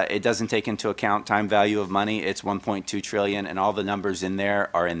written, it doesn't take into account time value of money. It's 1.2 trillion, and all the numbers in there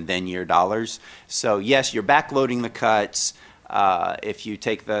are in then-year dollars. So yes, you're backloading the cuts if you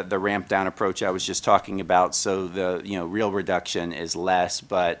take the ramp down approach I was just talking about. So the real reduction is less,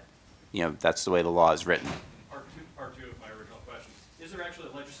 but that's the way the law is written. Part two of my original question: is there actually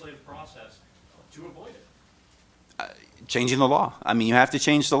a legislative process to avoid it? Changing the law. I mean, you have to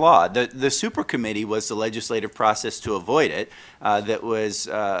change the law. The super committee was the legislative process to avoid it that was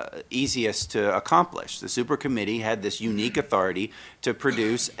easiest to accomplish. The super committee had this unique authority to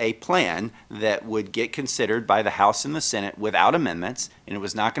produce a plan that would get considered by the House and the Senate without amendments, and it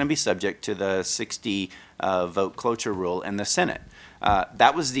was not going to be subject to the 60 vote cloture rule in the Senate.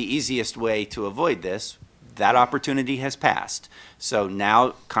 That was the easiest way to avoid this. That opportunity has passed. So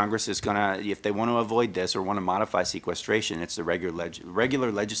now Congress is going to, if they want to avoid this or want to modify sequestration, it's the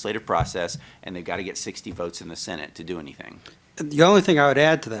regular legislative process, and they've got to get 60 votes in the Senate to do anything. The only thing I would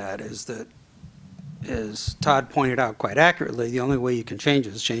add to that is that, as Todd pointed out quite accurately, the only way you can change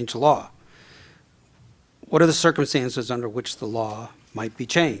it is change the law. What are the circumstances under which the law might be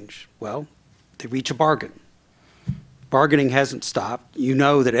changed? Well, they reach a bargain. Bargaining hasn't stopped. You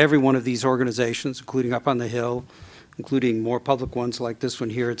know that every one of these organizations, including up on the Hill, including more public ones like this one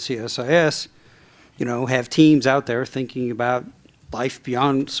here at CSIS, have teams out there thinking about life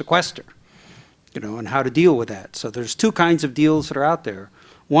beyond sequester, and how to deal with that. So there's two kinds of deals that are out there.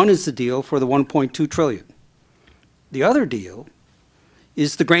 One is the deal for the 1.2 trillion. The other deal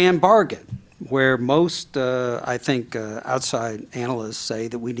is the grand bargain, where most, I think, outside analysts say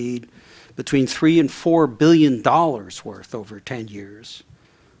that we need between $3 and $4 billion worth over 10 years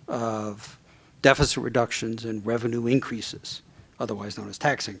of deficit reductions and revenue increases, otherwise known as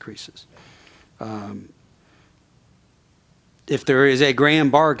tax increases. If there is a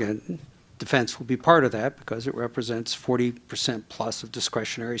grand bargain, defense will be part of that because it represents 40% plus of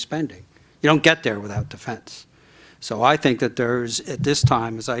discretionary spending. You don't get there without defense. So I think that there's, at this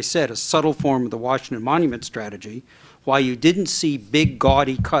time, as I said, a subtle form of the Washington Monument strategy. Why you didn't see big,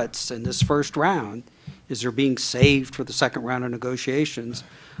 gaudy cuts in this first round is they're being saved for the second round of negotiations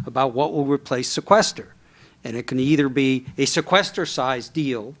about what will replace sequester. And it can either be a sequester-sized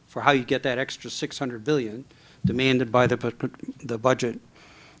deal for how you get that extra $600 billion demanded by the Budget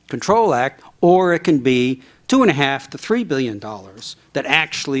Control Act, or it can be $2.5 to $3 billion that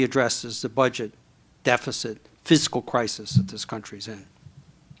actually addresses the budget deficit fiscal crisis that this country's in.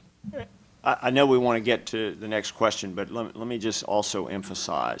 I know we want to get to the next question, but let me just also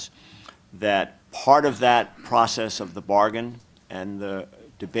emphasize that part of that process of the bargain and the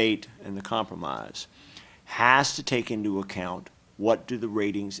debate and the compromise has to take into account what do the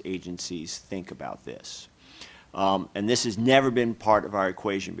ratings agencies think about this. And this has never been part of our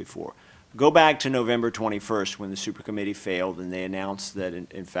equation before. Go back to November 21st when the super committee failed and they announced that,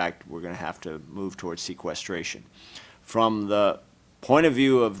 in fact, we're going to have to move towards sequestration. From the point of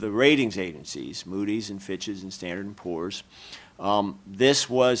view of the ratings agencies, Moody's and Fitch's and Standard & Poor's, this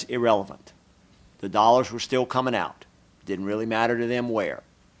was irrelevant. The dollars were still coming out. Didn't really matter to them where,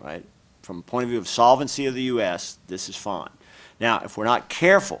 right? From the point of view of solvency of the U.S., this is fine. Now, if we're not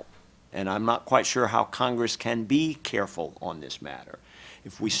careful, and I'm not quite sure how Congress can be careful on this matter,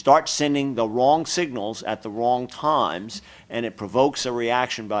 if we start sending the wrong signals at the wrong times and it provokes a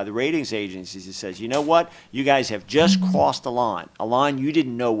reaction by the ratings agencies that says, you know what, you guys have just crossed a line you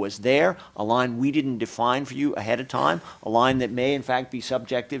didn't know was there, a line we didn't define for you ahead of time, a line that may in fact be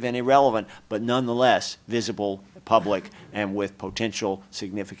subjective and irrelevant, but nonetheless visible, public, and with potential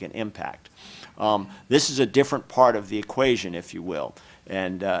significant impact. This is a different part of the equation, if you will,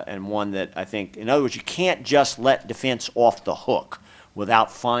 and one that I think, in other words, you can't just let defense off the hook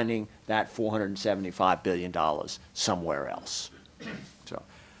without finding that $475 billion somewhere else. So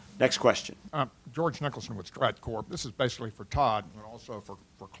Next question. George Nicholson with Stratcorp. This is basically for Todd and also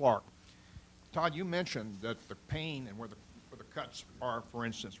for Clark. Todd, you mentioned that the pain and where the cuts are, for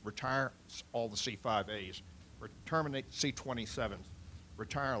instance, retire all the C-5As, terminate C-27s,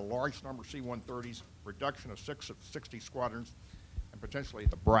 retire a large number of C-130s, reduction of 60 squadrons, and potentially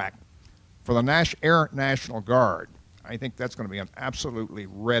the BRAC. For the Air National Guard, I think that's going to be an absolutely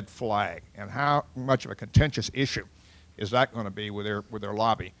red flag. And how much of a contentious issue is that going to be with their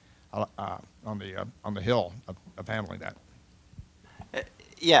lobby on the Hill of handling that?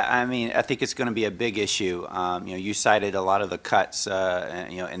 Yeah, I mean, I think it's going to be a big issue. You cited a lot of the cuts,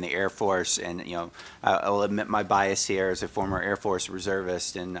 in the Air Force, and I'll admit my bias here as a former Air Force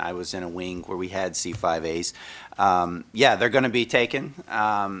reservist, and I was in a wing where we had C-5As. Yeah, they're going to be taken.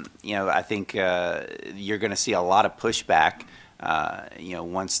 I think you're going to see a lot of pushback.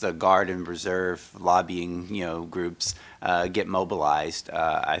 Once the Guard and Reserve lobbying, groups get mobilized,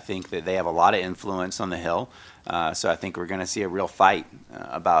 I think that they have a lot of influence on the Hill. So I think we're going to see a real fight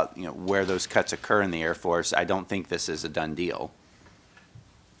about where those cuts occur in the Air Force. I don't think this is a done deal.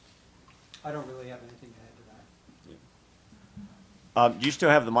 I don't really have anything to add to that. Do you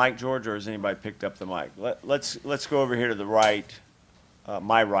still have the mic, George, or has anybody picked up the mic? Let's go over here to the right,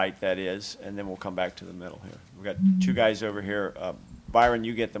 my right, that is, and then we'll come back to the middle here. We've got two guys over here. Byron,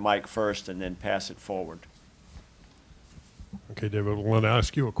 you get the mic first and then pass it forward. Okay, David, we'll let me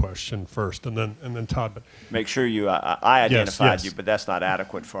ask you a question first, and then Todd. But make sure you, I identified yes. you, but that's not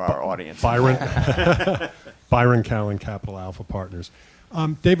adequate for our audience. Byron, Byron Callen, Capital Alpha Partners.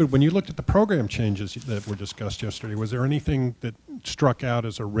 David, when you looked at the program changes that were discussed yesterday, was there anything that struck out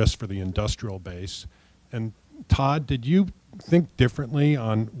as a risk for the industrial base? And Todd, did you think differently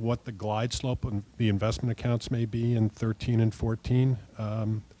on what the glide slope of the investment accounts may be in 13 and 14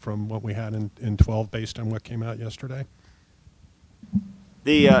 from what we had in 12 based on what came out yesterday?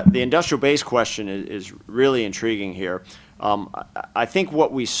 The industrial base question is really intriguing here. I think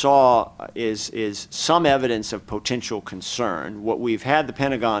what we saw is some evidence of potential concern. What we've had the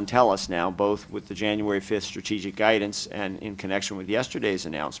Pentagon tell us now, both with the January 5th strategic guidance and in connection with yesterday's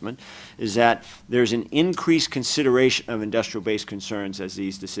announcement, is that there's an increased consideration of industrial base concerns as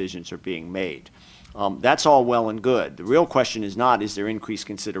these decisions are being made. That's all well and good. The real question is not, is there increased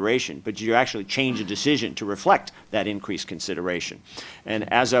consideration, but you actually change a decision to reflect that increased consideration.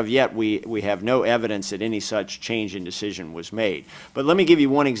 And as of yet, we have no evidence that any such change in decision was made. But let me give you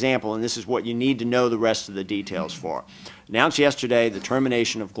one example, and this is what you need to know the rest of the details for. Announced yesterday the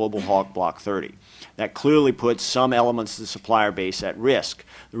termination of Global Hawk Block 30. That clearly puts some elements of the supplier base at risk.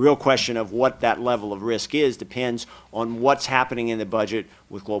 The real question of what that level of risk is depends on what's happening in the budget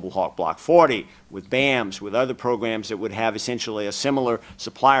with Global Hawk Block 40, with BAMs, with other programs that would have essentially a similar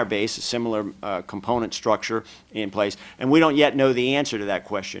supplier base, a similar component structure in place. And we don't yet know the answer to that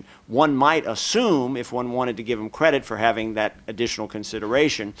question. One might assume, if one wanted to give them credit for having that additional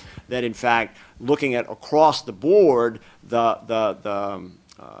consideration, that in fact, looking at across the board, the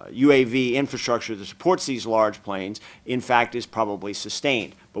UAV infrastructure that supports these large planes, in fact, is probably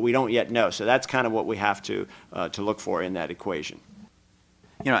sustained. But we don't yet know. So that's kind of what we have to look for in that equation.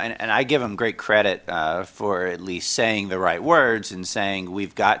 And I give them great credit for at least saying the right words and saying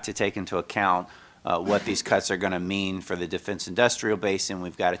we've got to take into account what these cuts are going to mean for the defense industrial base, and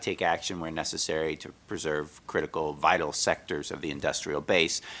we've got to take action where necessary to preserve critical, vital sectors of the industrial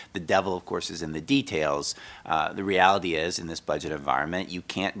base. The devil, of course, is in the details. The reality is, in this budget environment, you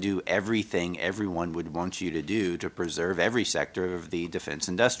can't do everything everyone would want you to do to preserve every sector of the defense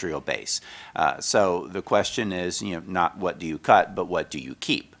industrial base. So the question is, not what do you cut, but what do you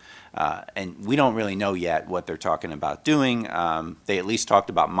keep? And we don't really know yet what they're talking about doing. They at least talked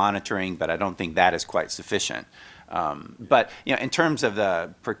about monitoring, but I don't think that is quite sufficient. But in terms of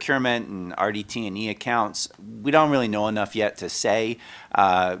the procurement and RDT&E accounts, we don't really know enough yet to say.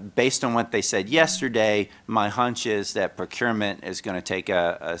 Based on what they said yesterday, my hunch is that procurement is going to take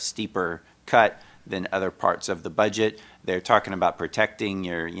a steeper cut than other parts of the budget. They're talking about protecting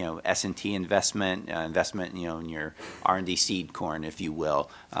your, S&T investment in your R&D seed corn, if you will.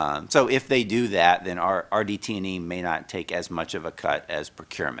 So if they do that, then our RDT&E may not take as much of a cut as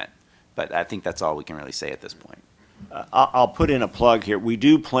procurement. But I think that's all we can really say at this point. I'll put in a plug here. We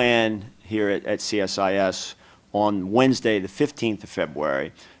do plan here at CSIS on Wednesday, the 15th of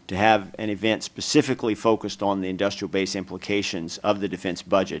February, to have an event specifically focused on the industrial base implications of the defense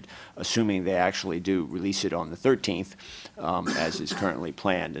budget, assuming they actually do release it on the 13th, as is currently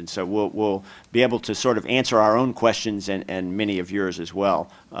planned. And so we'll be able to sort of answer our own questions and many of yours as well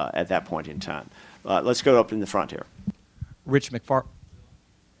at that point in time. Let's go up in the front here. Rich McFarland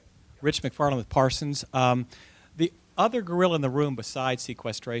with Parsons. other gorilla in the room besides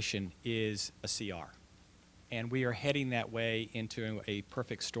sequestration is a CR. And we are heading that way into a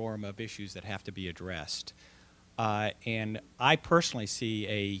perfect storm of issues that have to be addressed. And I personally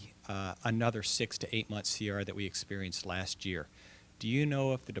see another 6 to 8 month CR that we experienced last year. Do you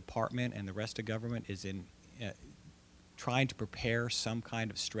know if the department and the rest of government is trying to prepare some kind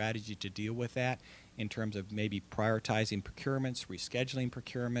of strategy to deal with that in terms of maybe prioritizing procurements, rescheduling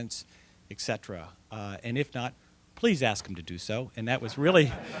procurements, et cetera? And if not, please ask them to do so. And that was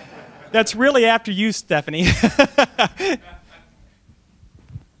really, that's really after you, Stephanie.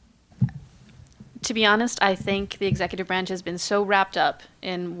 To be honest, I think the executive branch has been so wrapped up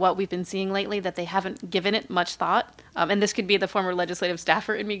in what we've been seeing lately that they haven't given it much thought. And this could be the former legislative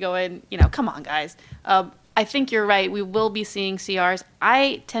staffer in me going, you know, come on, guys. I think you're right. We will be seeing CRs.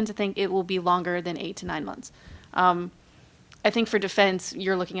 I tend to think it will be longer than 8 to 9 months. I think for defense,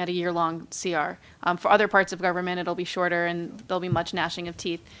 you're looking at a year-long CR. For other parts of government, it'll be shorter and there'll be much gnashing of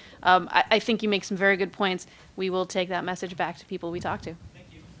teeth. I think you make some very good points. We will take that message back to people we talk to.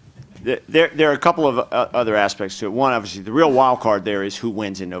 There are a couple of other aspects to it. One, obviously, the real wild card there is who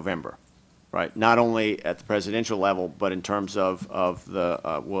wins in November, right? Not only at the presidential level, but in terms of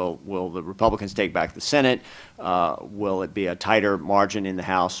will the Republicans take back the Senate? Will it be a tighter margin in the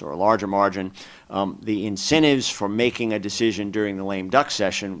House or a larger margin? The incentives for making a decision during the lame duck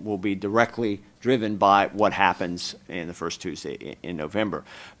session will be directly driven by what happens in the first Tuesday in November.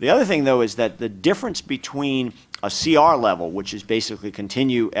 The other thing, though, is that the difference between a CR level, which is basically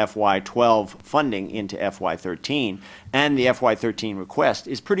continue FY12 funding into FY13, and the FY13 request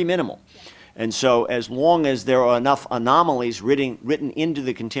is pretty minimal. And so as long as there are enough anomalies written into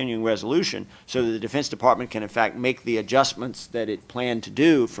the continuing resolution so that the Defense Department can in fact make the adjustments that it planned to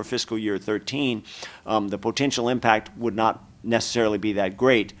do for fiscal year 13, the potential impact would not necessarily be that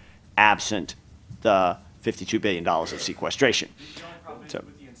great absent the $52 billion of sequestration. So,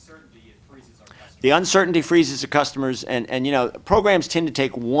 the uncertainty freezes the customers, and you know, programs tend to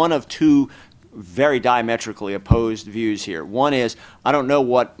take one of two very diametrically opposed views here. One is, I don't know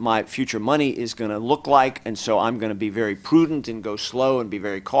what my future money is going to look like, and so I'm going to be very prudent and go slow and be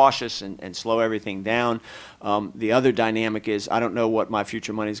very cautious and slow everything down. The other dynamic is, I don't know what my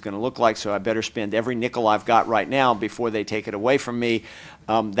future money is going to look like, so I better spend every nickel I've got right now before they take it away from me.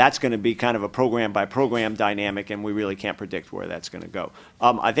 That's going to be kind of a program-by-program dynamic, and we really can't predict where that's going to go.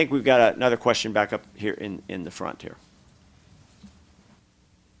 I think we've got another question back up here in the front here.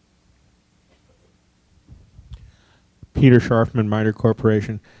 Peter Scharfman, Miter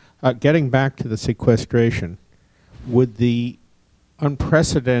Corporation. Getting back to the sequestration, would the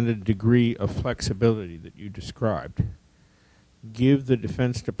unprecedented degree of flexibility that you described give the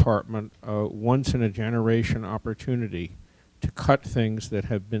Defense Department a once-in-a-generation opportunity to cut things that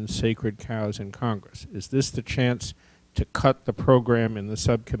have been sacred cows in Congress? Is this the chance to cut the program in the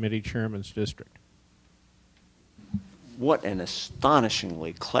subcommittee chairman's district? What an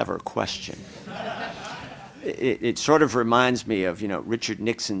astonishingly clever question. It sort of reminds me of, you know, Richard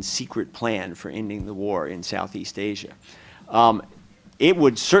Nixon's secret plan for ending the war in Southeast Asia. It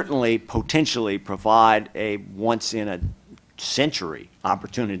would certainly potentially provide a once-in-a-century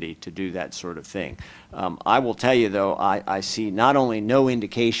opportunity to do that sort of thing. I will tell you, though, I see not only no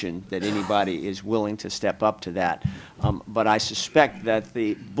indication that anybody is willing to step up to that, but I suspect that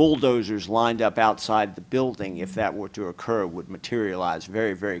the bulldozers lined up outside the building, if that were to occur, would materialize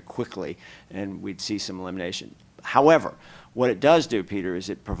very, very quickly, and we'd see some elimination. However, what it does do, Peter, is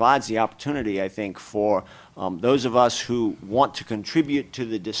it provides the opportunity, I think, for those of us who want to contribute to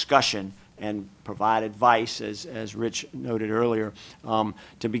the discussion and provide advice, as Rich noted earlier,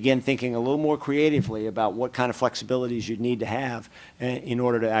 to begin thinking a little more creatively about what kind of flexibilities you'd need to have in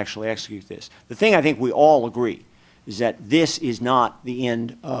order to actually execute this. The thing I think we all agree is that this is not the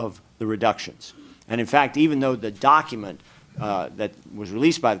end of the reductions. And in fact, even though the document that was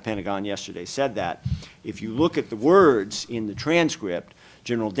released by the Pentagon yesterday said that, if you look at the words in the transcript,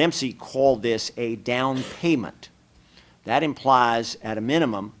 General Dempsey called this a down payment. That implies, at a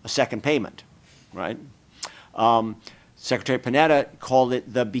minimum, a second payment, right? Secretary Panetta called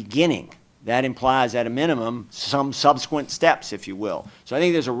it the beginning. That implies, at a minimum, some subsequent steps, if you will. So I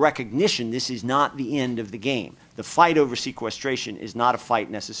think there's a recognition this is not the end of the game. The fight over sequestration is not a fight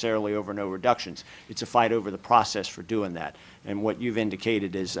necessarily over no reductions. It's a fight over the process for doing that. And what you've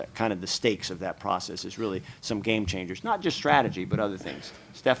indicated is kind of the stakes of that process is really some game changers, not just strategy, but other things.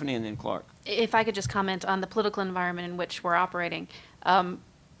 Stephanie and then Clark. If I could just comment on the political environment in which we're operating.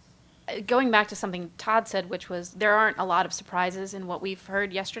 Going back to something Todd said, which was there aren't a lot of surprises in what we've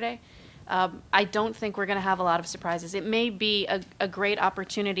heard yesterday. I don't think we're going to have a lot of surprises. It may be a great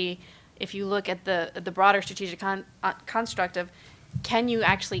opportunity if you look at the broader strategic construct of, can you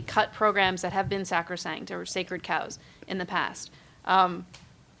actually cut programs that have been sacrosanct or sacred cows in the past?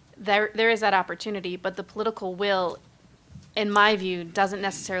 There is that opportunity, but the political will, in my view, doesn't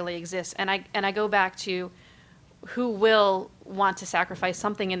necessarily exist. And I go back to who will want to sacrifice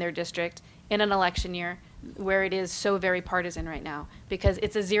something in their district in an election year where it is so very partisan right now, because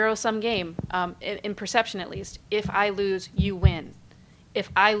it's a zero-sum game, in perception at least. If I lose, you win. If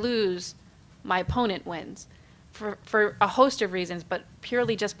I lose, my opponent wins. For a host of reasons, but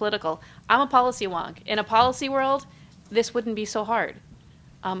purely just political. I'm a policy wonk. In a policy world, this wouldn't be so hard,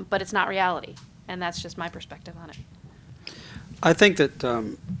 but it's not reality, and that's just my perspective on it. I think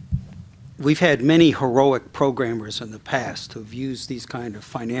that we've had many heroic programmers in the past who've used these kind of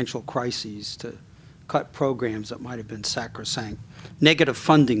financial crises to cut programs that might have been sacrosanct. Negative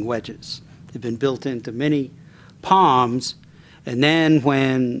funding wedges have been built into many POMs, and then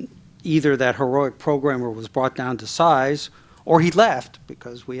when either that heroic programmer was brought down to size or he left,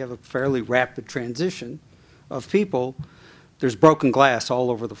 because we have a fairly rapid transition of people, there's broken glass all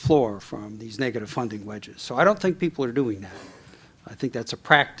over the floor from these negative funding wedges. So I don't think people are doing that. I think that's a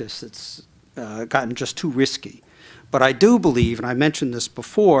practice that's gotten just too risky. But I do believe, and I mentioned this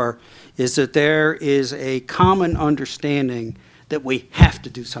before, is that there is a common understanding that we have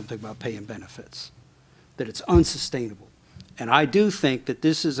to do something about pay and benefits, that it's unsustainable. And I do think that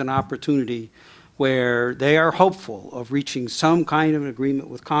this is an opportunity where they are hopeful of reaching some kind of an agreement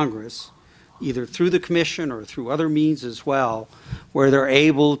with Congress, either through the commission or through other means as well, where they're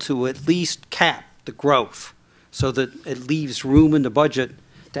able to at least cap the growth so that it leaves room in the budget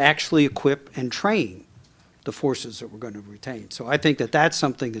to actually equip and train the forces that we're going to retain. So I think that that's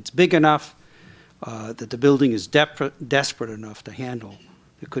something that's big enough, that the building is desperate enough to handle,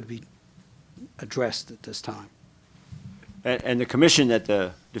 that could be addressed at this time. And the commission that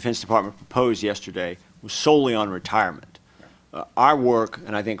the Defense Department proposed yesterday was solely on retirement. Our work,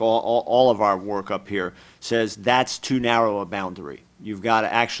 and I think all of our work up here, says that's too narrow a boundary. You've got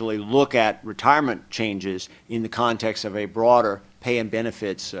to actually look at retirement changes in the context of a broader pay and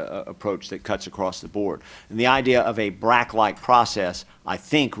benefits approach that cuts across the board. And the idea of a BRAC-like process, I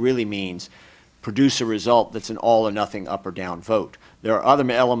think, really means produce a result that's an all or nothing up or down vote. There are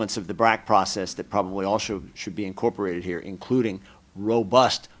other elements of the BRAC process that probably also should be incorporated here, including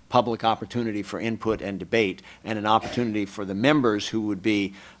robust public opportunity for input and debate, and an opportunity for the members who would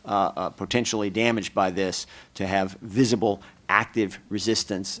be potentially damaged by this to have visible, active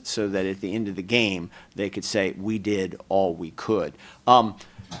resistance, so that at the end of the game they could say, we did all we could.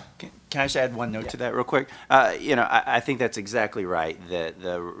 Can I just add one note to that real quick? You know, I think that's exactly right.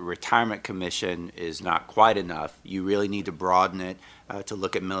 The Retirement Commission is not quite enough. You really need to broaden it to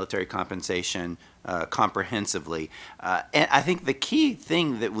look at military compensation comprehensively. And I think the key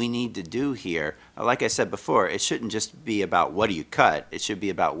thing that we need to do here, like I said before, it shouldn't just be about what do you cut. It should be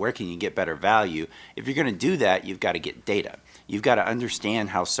about where can you get better value. If you're going to do that, you've got to get data. You've got to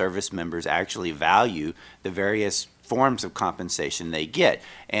understand how service members actually value the various forms of compensation they get,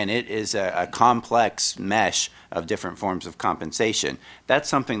 and it is a complex mesh of different forms of compensation. That's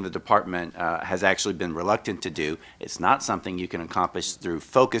something the department has actually been reluctant to do. It's not something you can accomplish through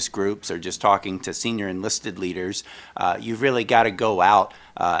focus groups or just talking to senior enlisted leaders. You've really got to go out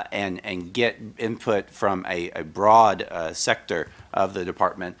and get input from a broad sector of the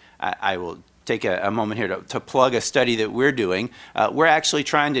department. I will take a moment here to plug a study that we're doing. We're actually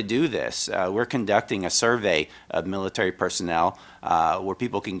trying to do this. We're conducting a survey of military personnel where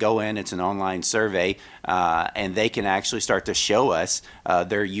people can go in. It's an online survey, and they can actually start to show us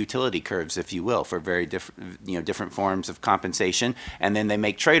their utility curves, if you will, for very different forms of compensation. And then they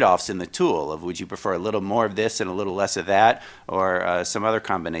make trade-offs in the tool of, would you prefer a little more of this and a little less of that, or some other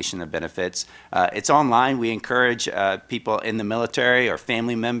combination of benefits. It's online. We encourage people in the military or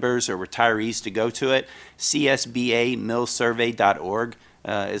family members or retirees to go to it. csbamilsurvey.org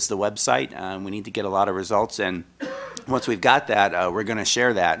is the website. We need to get a lot of results, and once we've got that, we're going to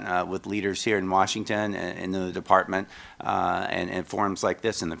share that with leaders here in Washington and in the department and forums like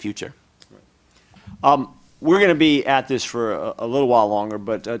this in the future. We're going to be at this for a little while longer,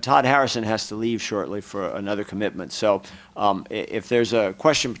 but Todd Harrison has to leave shortly for another commitment. So if there's a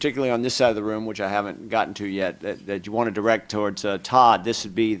question, particularly on this side of the room, which I haven't gotten to yet, that you want to direct towards Todd, this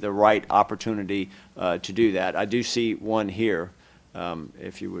would be the right opportunity to do that. I do see one here.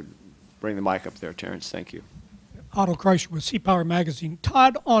 If you would bring the mic up there, Terrence. Thank you. Otto Kreischer with Sea Power Magazine.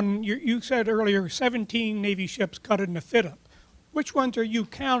 Todd, you said earlier 17 Navy ships cut in the fit-up. Which ones are you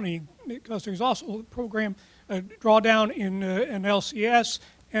counting? Because there's also a program drawdown in LCS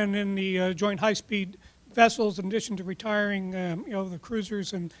and in the joint high-speed vessels, in addition to retiring, the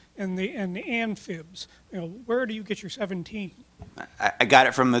cruisers and and the amphibs. Where do you get your 17? I got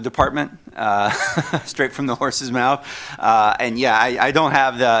it from the department, straight from the horse's mouth. And yeah, I don't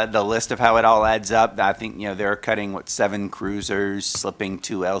have the list of how it all adds up. I think, they're cutting, 7 cruisers, slipping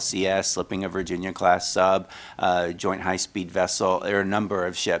 2 LCS, slipping a Virginia-class sub, joint high-speed vessel. There are a number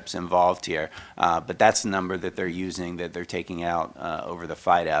of ships involved here. But that's the number that they're using, that they're taking out over the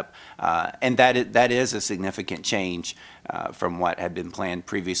fight-up. And that is a significant change from what had been planned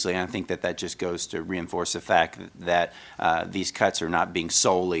previously. And I think that just goes to reinforce the fact that these cuts are not being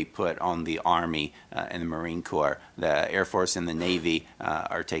solely put on the Army and the Marine Corps. The Air Force and the Navy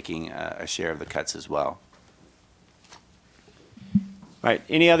are taking a share of the cuts as well. Right.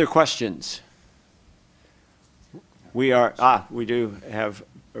 Any other questions? We do have,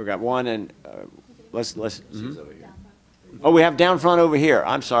 we've got one, and let's. Oh, we have down front over here.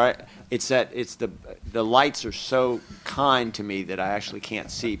 I'm sorry. It's the lights are so kind to me that I actually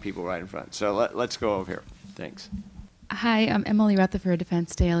can't see people right in front. So let's go over here. Thanks. Hi, I'm Emily Rutherford,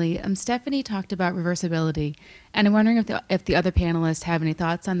 Defense Daily. Stephanie talked about reversibility, and I'm wondering if the other panelists have any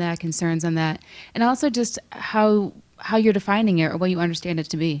thoughts on that, concerns on that, and also just how you're defining it or what you understand it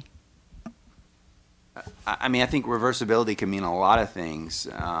to be. I mean, I think reversibility can mean a lot of things.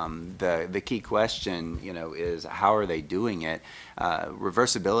 The key question, is how are they doing it?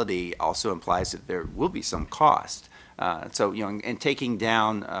 Reversibility also implies that there will be some cost. So, in taking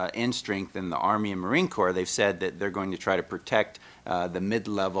down end strength in the Army and Marine Corps, they've said that they're going to try to protect the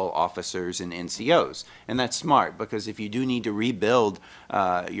mid-level officers and NCOs. And that's smart, because if you do need to rebuild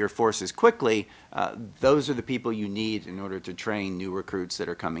your forces quickly, those are the people you need in order to train new recruits that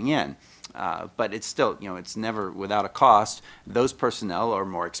are coming in. But it's still, it's never without a cost. Those personnel are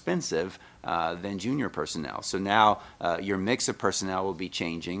more expensive than junior personnel. So now your mix of personnel will be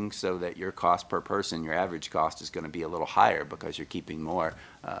changing so that your cost per person, your average cost, is going to be a little higher because you're keeping more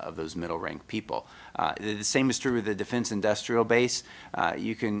of those middle-ranked people. The same is true with the defense industrial base.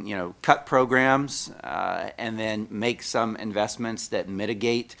 You can, cut programs and then make some investments that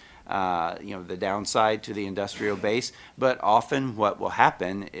mitigate the downside to the industrial base. But often what will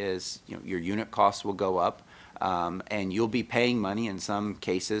happen is, your unit costs will go up, and you'll be paying money in some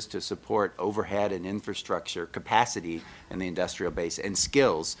cases to support overhead and infrastructure capacity in the industrial base and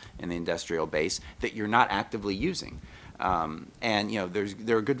skills in the industrial base that you're not actively using. And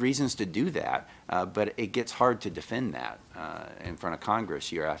there are good reasons to do that, but it gets hard to defend that in front of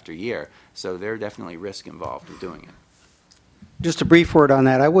Congress year after year. So there are definitely risks involved in doing it. Just a brief word on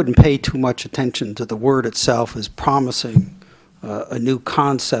that. I wouldn't pay too much attention to the word itself as promising a new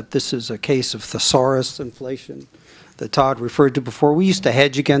concept. This is a case of thesaurus inflation that Todd referred to before. We used to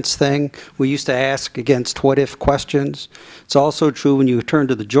hedge against things. We used to ask against what-if questions. It's also true when you turn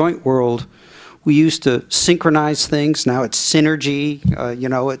to the joint world. We used to synchronize things. Now it's synergy.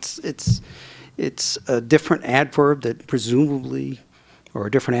 It's a different adverb that presumably, or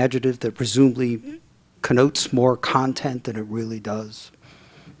a different adjective that presumably connotes more content than it really does.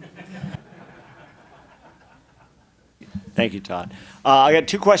 Thank you, Todd. I got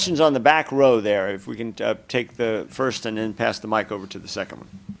 2 questions on the back row there. If we can take the first and then pass the mic over to the second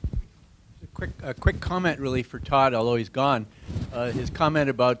one. A quick comment, really, for Todd, although he's gone. His comment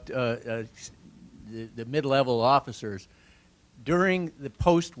about the mid-level officers. During the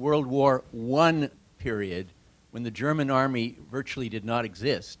post-World War I period, when the German army virtually did not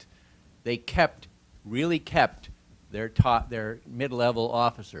exist, they really kept their mid-level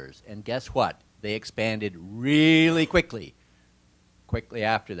officers. And guess what? They expanded really quickly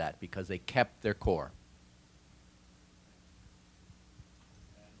after that, because they kept their core.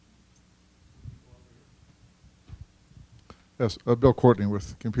 Yes, Bill Courtney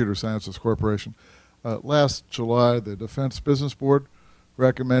with Computer Sciences Corporation. Last July, the Defense Business Board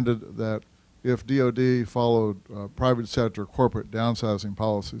recommended that if DoD followed private sector corporate downsizing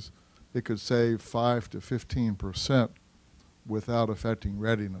policies, it could save 5 to 15% without affecting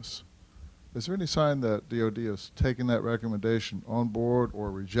readiness. Is there any sign that DoD has taken that recommendation on board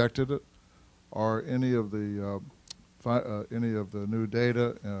or rejected it? Are any of the new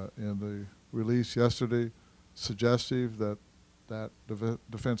data in the release yesterday suggestive that that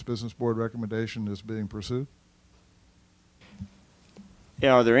Defense Business Board recommendation is being pursued?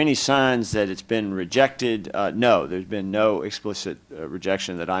 Yeah, are there any signs that it's been rejected? No, there's been no explicit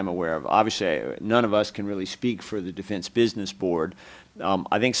rejection that I'm aware of. Obviously, none of us can really speak for the Defense Business Board.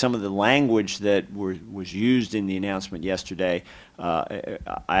 I think some of the language that was used in the announcement yesterday, I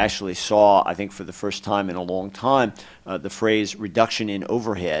actually saw, I think for the first time in a long time, the phrase reduction in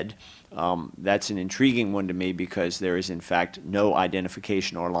overhead. That's an intriguing one to me because there is, in fact, no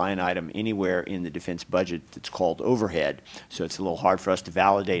identification or line item anywhere in the defense budget that's called overhead. So it's a little hard for us to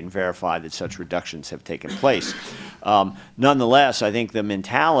validate and verify that such reductions have taken place. Nonetheless, I think the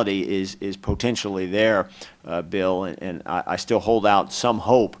mentality is potentially there, Bill, and I still hold out some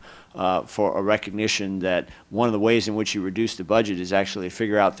hope for a recognition that one of the ways in which you reduce the budget is actually to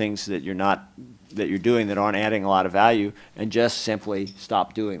figure out things that you're doing that aren't adding a lot of value and just simply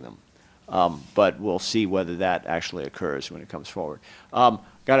stop doing them. But we'll see whether that actually occurs when it comes forward. Got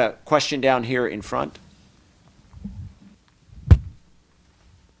a question down here in front.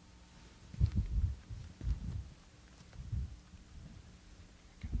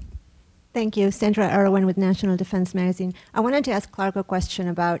 Thank you. Sandra Irwin with National Defense Magazine. I wanted to ask Clark a question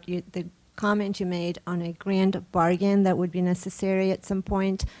about the comment you made on a grand bargain that would be necessary at some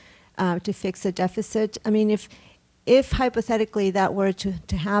point to fix a deficit. I mean, if hypothetically that were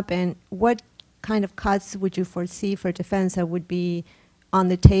to happen, what kind of cuts would you foresee for defense that would be on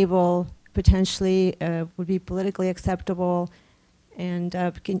the table, potentially would be politically acceptable? And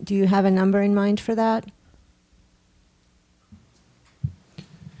do you have a number in mind for that?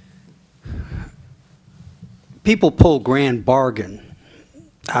 People pull grand bargain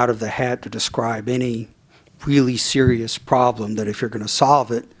out of the hat to describe any really serious problem that if you're going to solve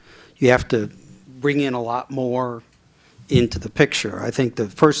it, you have to bring in a lot more into the picture. I think the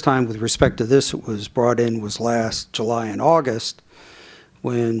first time with respect to this it was brought in was last July and August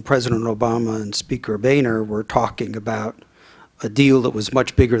when President Obama and Speaker Boehner were talking about a deal that was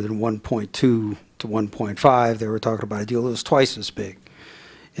much bigger than 1.2 to 1.5. They were talking about a deal that was twice as big.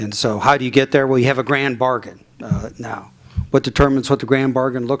 And so how do you get there? Well, you have a grand bargain now. What determines what the grand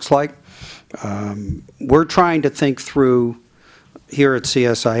bargain looks like? We're trying to think through here at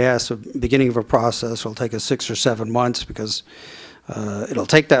CSIS, the beginning of a process. It'll take us 6 or 7 months because it'll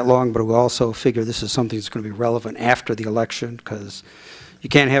take that long, but we'll also figure this is something that's going to be relevant after the election because you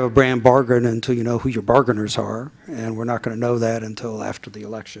can't have a grand bargain until you know who your bargainers are, and we're not going to know that until after the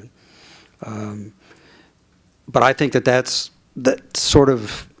election. But I think that's sort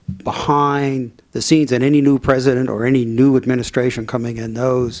of behind the scenes, and any new president or any new administration coming in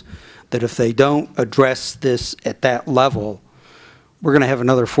knows that if they don't address this at that level, we're going to have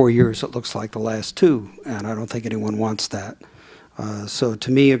another 4 years that looks like the last 2, and I don't think anyone wants that. So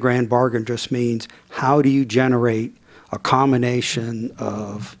to me, a grand bargain just means how do you generate a combination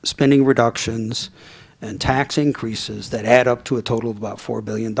of spending reductions and tax increases that add up to a total of about $4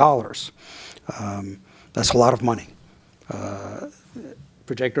 billion. That's a lot of money.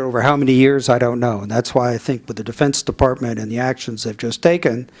 Projected over how many years, I don't know. And that's why I think with the Defense Department and the actions they've just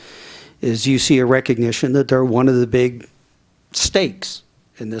taken is you see a recognition that they're one of the big stakes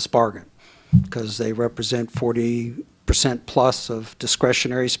in this bargain because they represent 40% plus of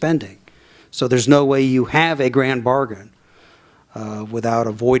discretionary spending. So there's no way you have a grand bargain without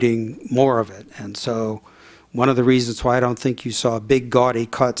avoiding more of it. And so one of the reasons why I don't think you saw big gaudy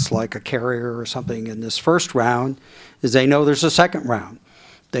cuts like a carrier or something in this first round is they know there's a second round.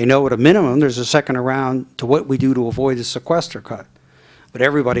 They know at a minimum there's a second round to what we do to avoid a sequester cut. But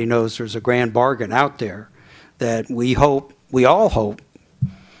everybody knows there's a grand bargain out there that we all hope,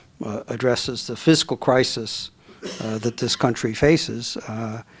 addresses the fiscal crisis that this country faces.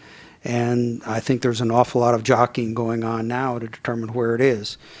 And I think there's an awful lot of jockeying going on now to determine where it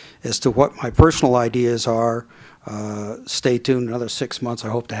is. As to what my personal ideas are, stay tuned. Another 6 months, I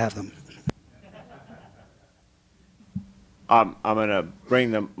hope to have them. I'm going to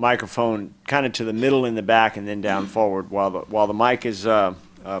bring the microphone kind of to the middle in the back and then down forward while the mic is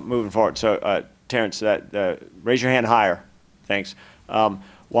moving forward. So, Terrence, raise your hand higher. Thanks.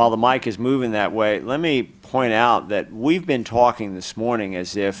 While the mic is moving that way, let me point out that we've been talking this morning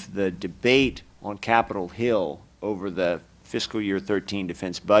as if the debate on Capitol Hill over the fiscal year 13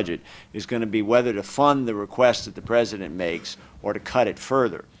 defense budget is going to be whether to fund the request that the president makes or to cut it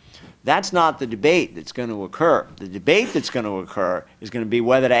further. That's not the debate that's going to occur. The debate that's going to occur is going to be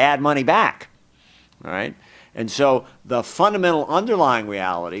whether to add money back, all right? And so the fundamental underlying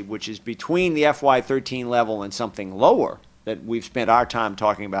reality, which is between the FY13 level and something lower that we've spent our time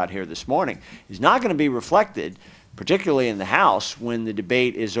talking about here this morning, is not going to be reflected, particularly in the House, when the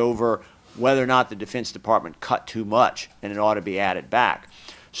debate is over whether or not the Defense Department cut too much and it ought to be added back.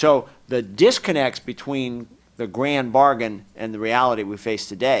 So the disconnects between the grand bargain and the reality we face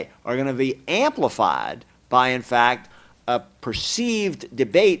today are going to be amplified by, in fact, a perceived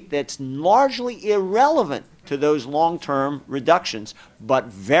debate that's largely irrelevant to those long-term reductions, but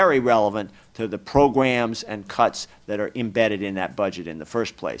very relevant to the programs and cuts that are embedded in that budget in the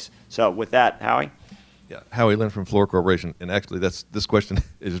first place. So with that, Howie? Yeah, Howie Lynn from Floor Corporation, and actually this question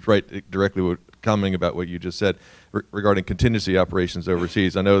is right directly commenting about what you just said regarding contingency operations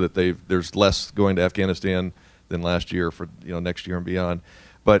overseas. I know that there's less going to Afghanistan than last year for next year and beyond,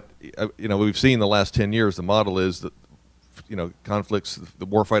 but we've seen the last 10 years the model is that conflicts, the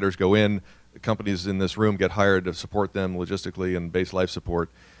warfighters go in, the companies in this room get hired to support them logistically and base life support.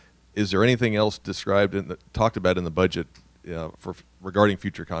 Is there anything else talked about in the budget regarding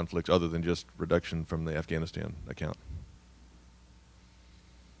future conflicts other than just reduction from the Afghanistan account?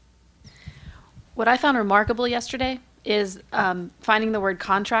 What I found remarkable yesterday is finding the word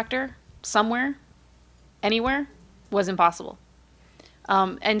contractor somewhere, anywhere, was impossible.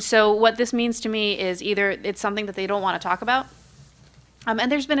 And so what this means to me is either it's something that they don't want to talk about,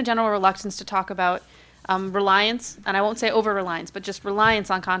 and there's been a general reluctance to talk about reliance, and I won't say over-reliance, but just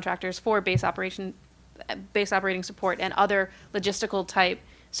reliance on contractors for base operating support and other logistical type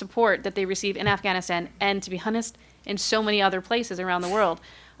support that they receive in Afghanistan and, to be honest, in so many other places around the world.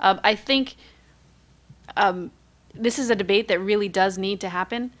 I think this is a debate that really does need to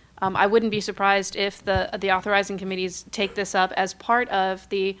happen. I wouldn't be surprised if the authorizing committees take this up as part of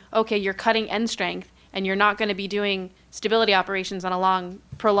okay, you're cutting end strength and you're not going to be doing stability operations on a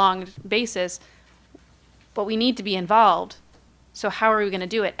prolonged basis, but we need to be involved. So how are we going to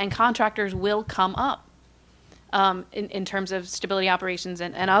do it? And contractors will come up in terms of stability operations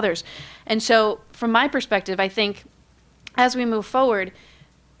and others. And so from my perspective, I think as we move forward,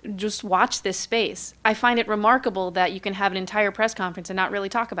 just watch this space. I find it remarkable that you can have an entire press conference and not really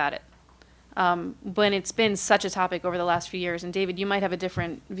talk about it, when it's been such a topic over the last few years. And David, you might have a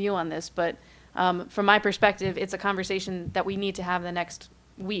different view on this, but from my perspective, it's a conversation that we need to have in the next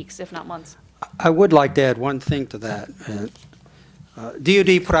weeks, if not months. I would like to add one thing to that.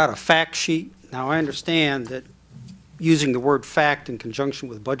 DOD put out a fact sheet. Now, I understand that using the word fact in conjunction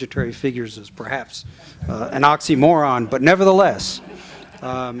with budgetary figures is perhaps an oxymoron, but nevertheless,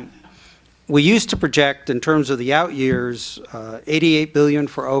 we used to project in terms of the out years, $88 billion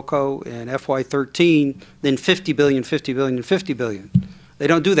for OCO in FY13, then $50 billion, $50 billion, and $50 billion. They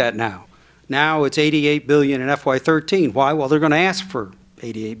don't do that now. Now it's $88 billion in FY13. Why? Well, they're going to ask for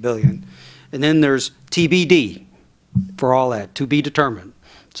 $88 billion. And then there's TBD for all that, to be determined.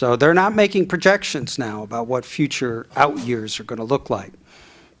 So they're not making projections now about what future out years are going to look like,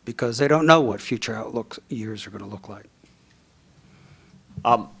 because they don't know what future years are going to look like.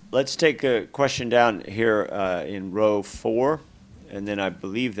 Let's take a question down here in row 4, and then I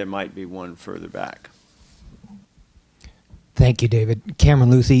believe there might be one further back. Thank you, David.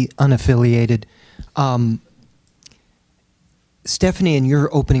 Cameron Luthi, unaffiliated. Stephanie, in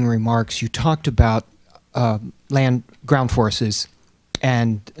your opening remarks, you talked about ground forces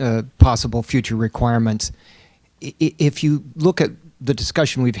and possible future requirements. If you look at the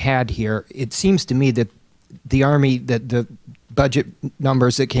discussion we've had here, it seems to me that the Army, that the budget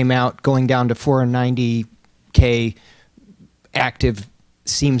numbers that came out going down to 490K active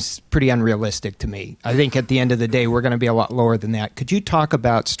seems pretty unrealistic to me. I think at the end of the day, we're going to be a lot lower than that. Could you talk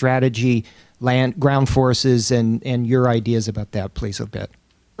about strategy, ground forces, and your ideas about that, please, a bit?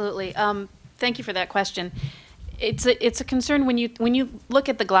 Absolutely. Thank you for that question. It's a concern when you look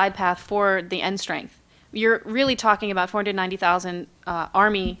at the glide path for the end strength. You're really talking about 490,000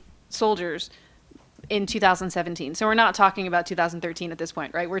 Army soldiers in 2017. So we're not talking about 2013 at this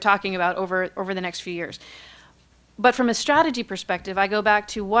point, right? We're talking about over the next few years. But from a strategy perspective, I go back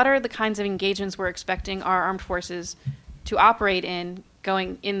to what are the kinds of engagements we're expecting our armed forces to operate in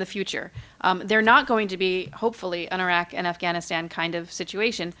going in the future. They're not going to be, hopefully, an Iraq and Afghanistan kind of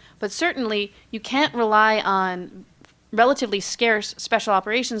situation, but certainly you can't rely on relatively scarce special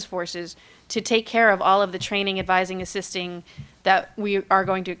operations forces to take care of all of the training, advising, assisting that we are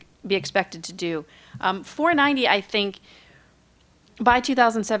going to be expected to do. 490, I think, by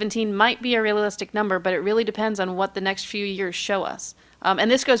 2017 might be a realistic number, but it really depends on what the next few years show us.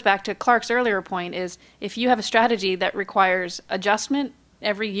 And this goes back to Clark's earlier point, is if you have a strategy that requires adjustment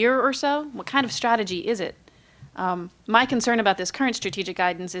every year or so, what kind of strategy is it? My concern about this current strategic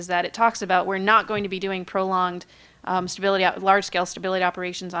guidance is that it talks about we're not going to be doing prolonged large-scale stability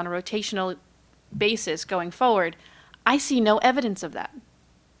operations on a rotational basis going forward. I see no evidence of that.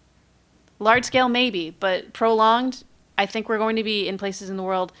 Large-scale maybe, but prolonged, I think we're going to be in places in the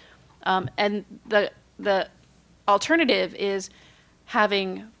world. And the alternative is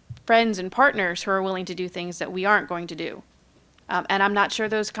having friends and partners who are willing to do things that we aren't going to do. And I'm not sure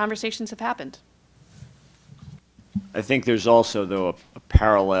those conversations have happened. I think there's also, though, a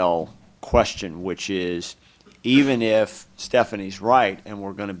parallel question, which is, even if Stephanie's right and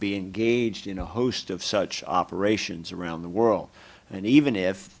we're going to be engaged in a host of such operations around the world, and even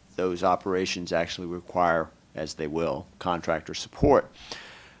if those operations actually require, as they will, contractor support.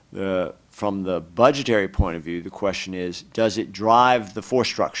 From the budgetary point of view, the question is, does it drive the force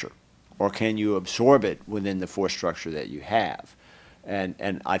structure, or can you absorb it within the force structure that you have?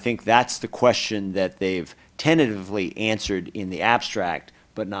 And I think that's the question that they've tentatively answered in the abstract,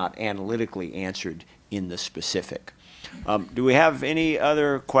 but not analytically answered in the specific. Do we have any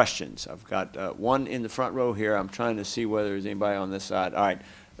other questions? I've got one in the front row here. I'm trying to see whether there's anybody on this side. All right.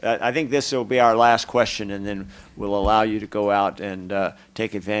 I think this will be our last question, and then we'll allow you to go out and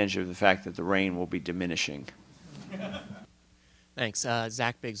take advantage of the fact that the rain will be diminishing. Thanks.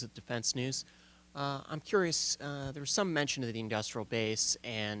 Zach Biggs with Defense News. I'm curious, there was some mention of the industrial base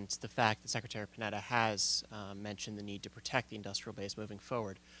and the fact that Secretary Panetta has mentioned the need to protect the industrial base moving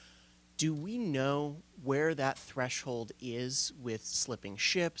forward. Do we know where that threshold is with slipping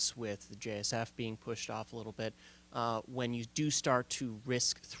ships, with the JSF being pushed off a little bit, when you do start to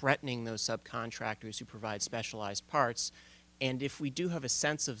risk threatening those subcontractors who provide specialized parts? And if we do have a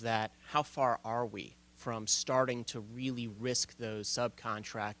sense of that, how far are we from starting to really risk those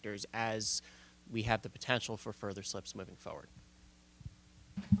subcontractors as we have the potential for further slips moving forward?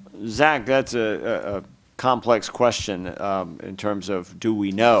 Zach, that's a complex question in terms of do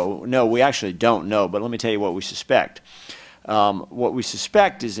we know? No, we actually don't know, but let me tell you what we suspect. What we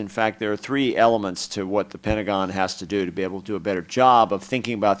suspect is, in fact, there are three elements to what the Pentagon has to do to be able to do a better job of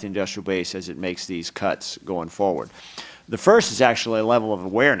thinking about the industrial base as it makes these cuts going forward. The first is actually a level of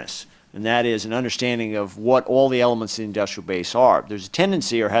awareness, and that is an understanding of what all the elements of the industrial base are. There's a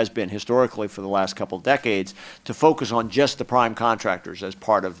tendency, or has been historically for the last couple of decades, to focus on just the prime contractors as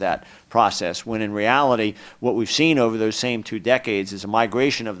part of that process, when in reality what we've seen over those same 2 decades is a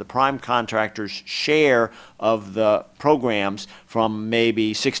migration of the prime contractors' share of the programs from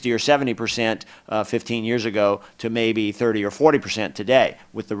maybe 60 or 70% 15 years ago to maybe 30 or 40% today,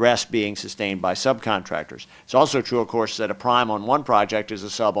 with the rest being sustained by subcontractors. It's also true, of course, that a prime on one project is a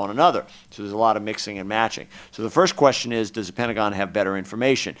sub on another, so there's a lot of mixing and matching. So the first question is, does the Pentagon have better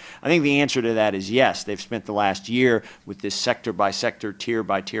information? I think the answer to that is yes. They've spent the last year with this sector-by-sector,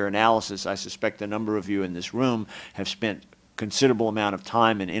 tier-by-tier analysis. I suspect a number of you in this room have spent considerable amount of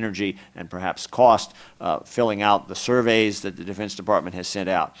time and energy and perhaps cost filling out the surveys that the Defense Department has sent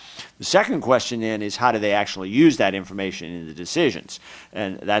out. The second question then is, how do they actually use that information in the decisions?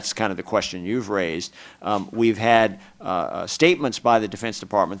 And that's kind of the question you've raised. We've had statements by the Defense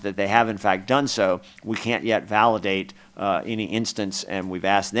Department that they have in fact done so. We can't yet validate any instance, and we've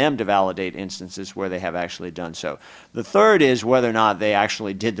asked them to validate instances where they have actually done so. The third is whether or not they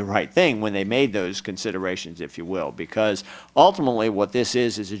actually did the right thing when they made those considerations, if you will, because ultimately what this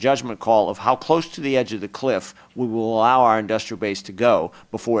is a judgment call of how close to the edge of the cliff we will allow our industrial base to go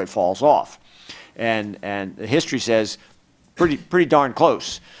before it falls off. And the history says pretty darn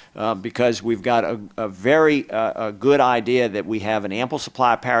close. Because we've got a very good idea that we have an ample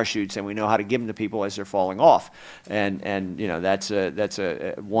supply of parachutes and we know how to give them to people as they're falling off. And you know, that's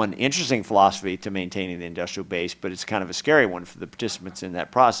one interesting philosophy to maintaining the industrial base, but it's kind of a scary one for the participants in that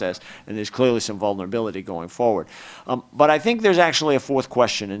process, and there's clearly some vulnerability going forward. But I think there's actually a fourth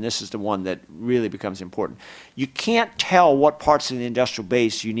question, and this is the one that really becomes important. You can't tell what parts of the industrial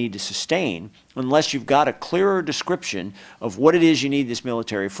base you need to sustain unless you've got a clearer description of what it is you need this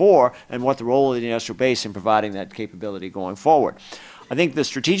military for and what the role of the industrial base in providing that capability going forward. I think the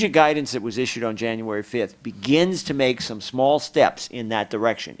strategic guidance that was issued on January 5th begins to make some small steps in that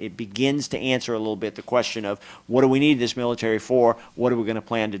direction. It begins to answer a little bit the question of what do we need this military for, what are we going to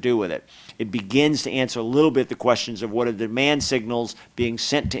plan to do with it. It begins to answer a little bit the questions of what are the demand signals being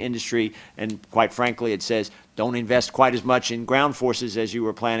sent to industry, and quite frankly it says, don't invest quite as much in ground forces as you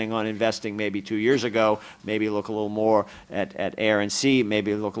were planning on investing maybe 2 years ago. Maybe look a little more at air and sea.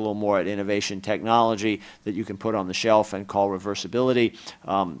 Maybe look a little more at innovation technology that you can put on the shelf and call reversibility.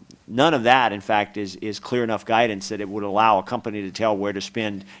 None of that, in fact, is clear enough guidance that it would allow a company to tell where to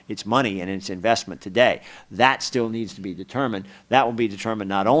spend its money and its investment today. That still needs to be determined. That will be determined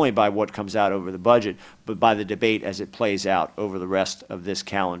not only by what comes out over the budget, but by the debate as it plays out over the rest of this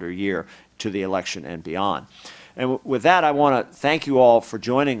calendar year to the election and beyond. And with that, I want to thank you all for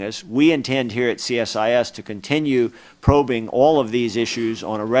joining us. We intend here at CSIS to continue probing all of these issues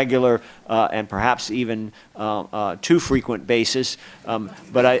on a regular and perhaps even too frequent basis.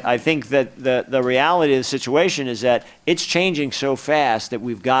 But I think that the reality of the situation is that it's changing so fast that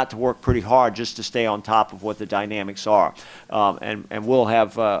we've got to work pretty hard just to stay on top of what the dynamics are. And we'll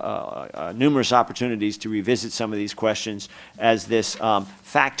have numerous opportunities to revisit some of these questions as this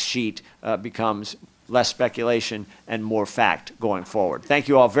fact sheet becomes less speculation and more fact going forward. Thank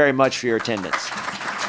you all very much for your attendance.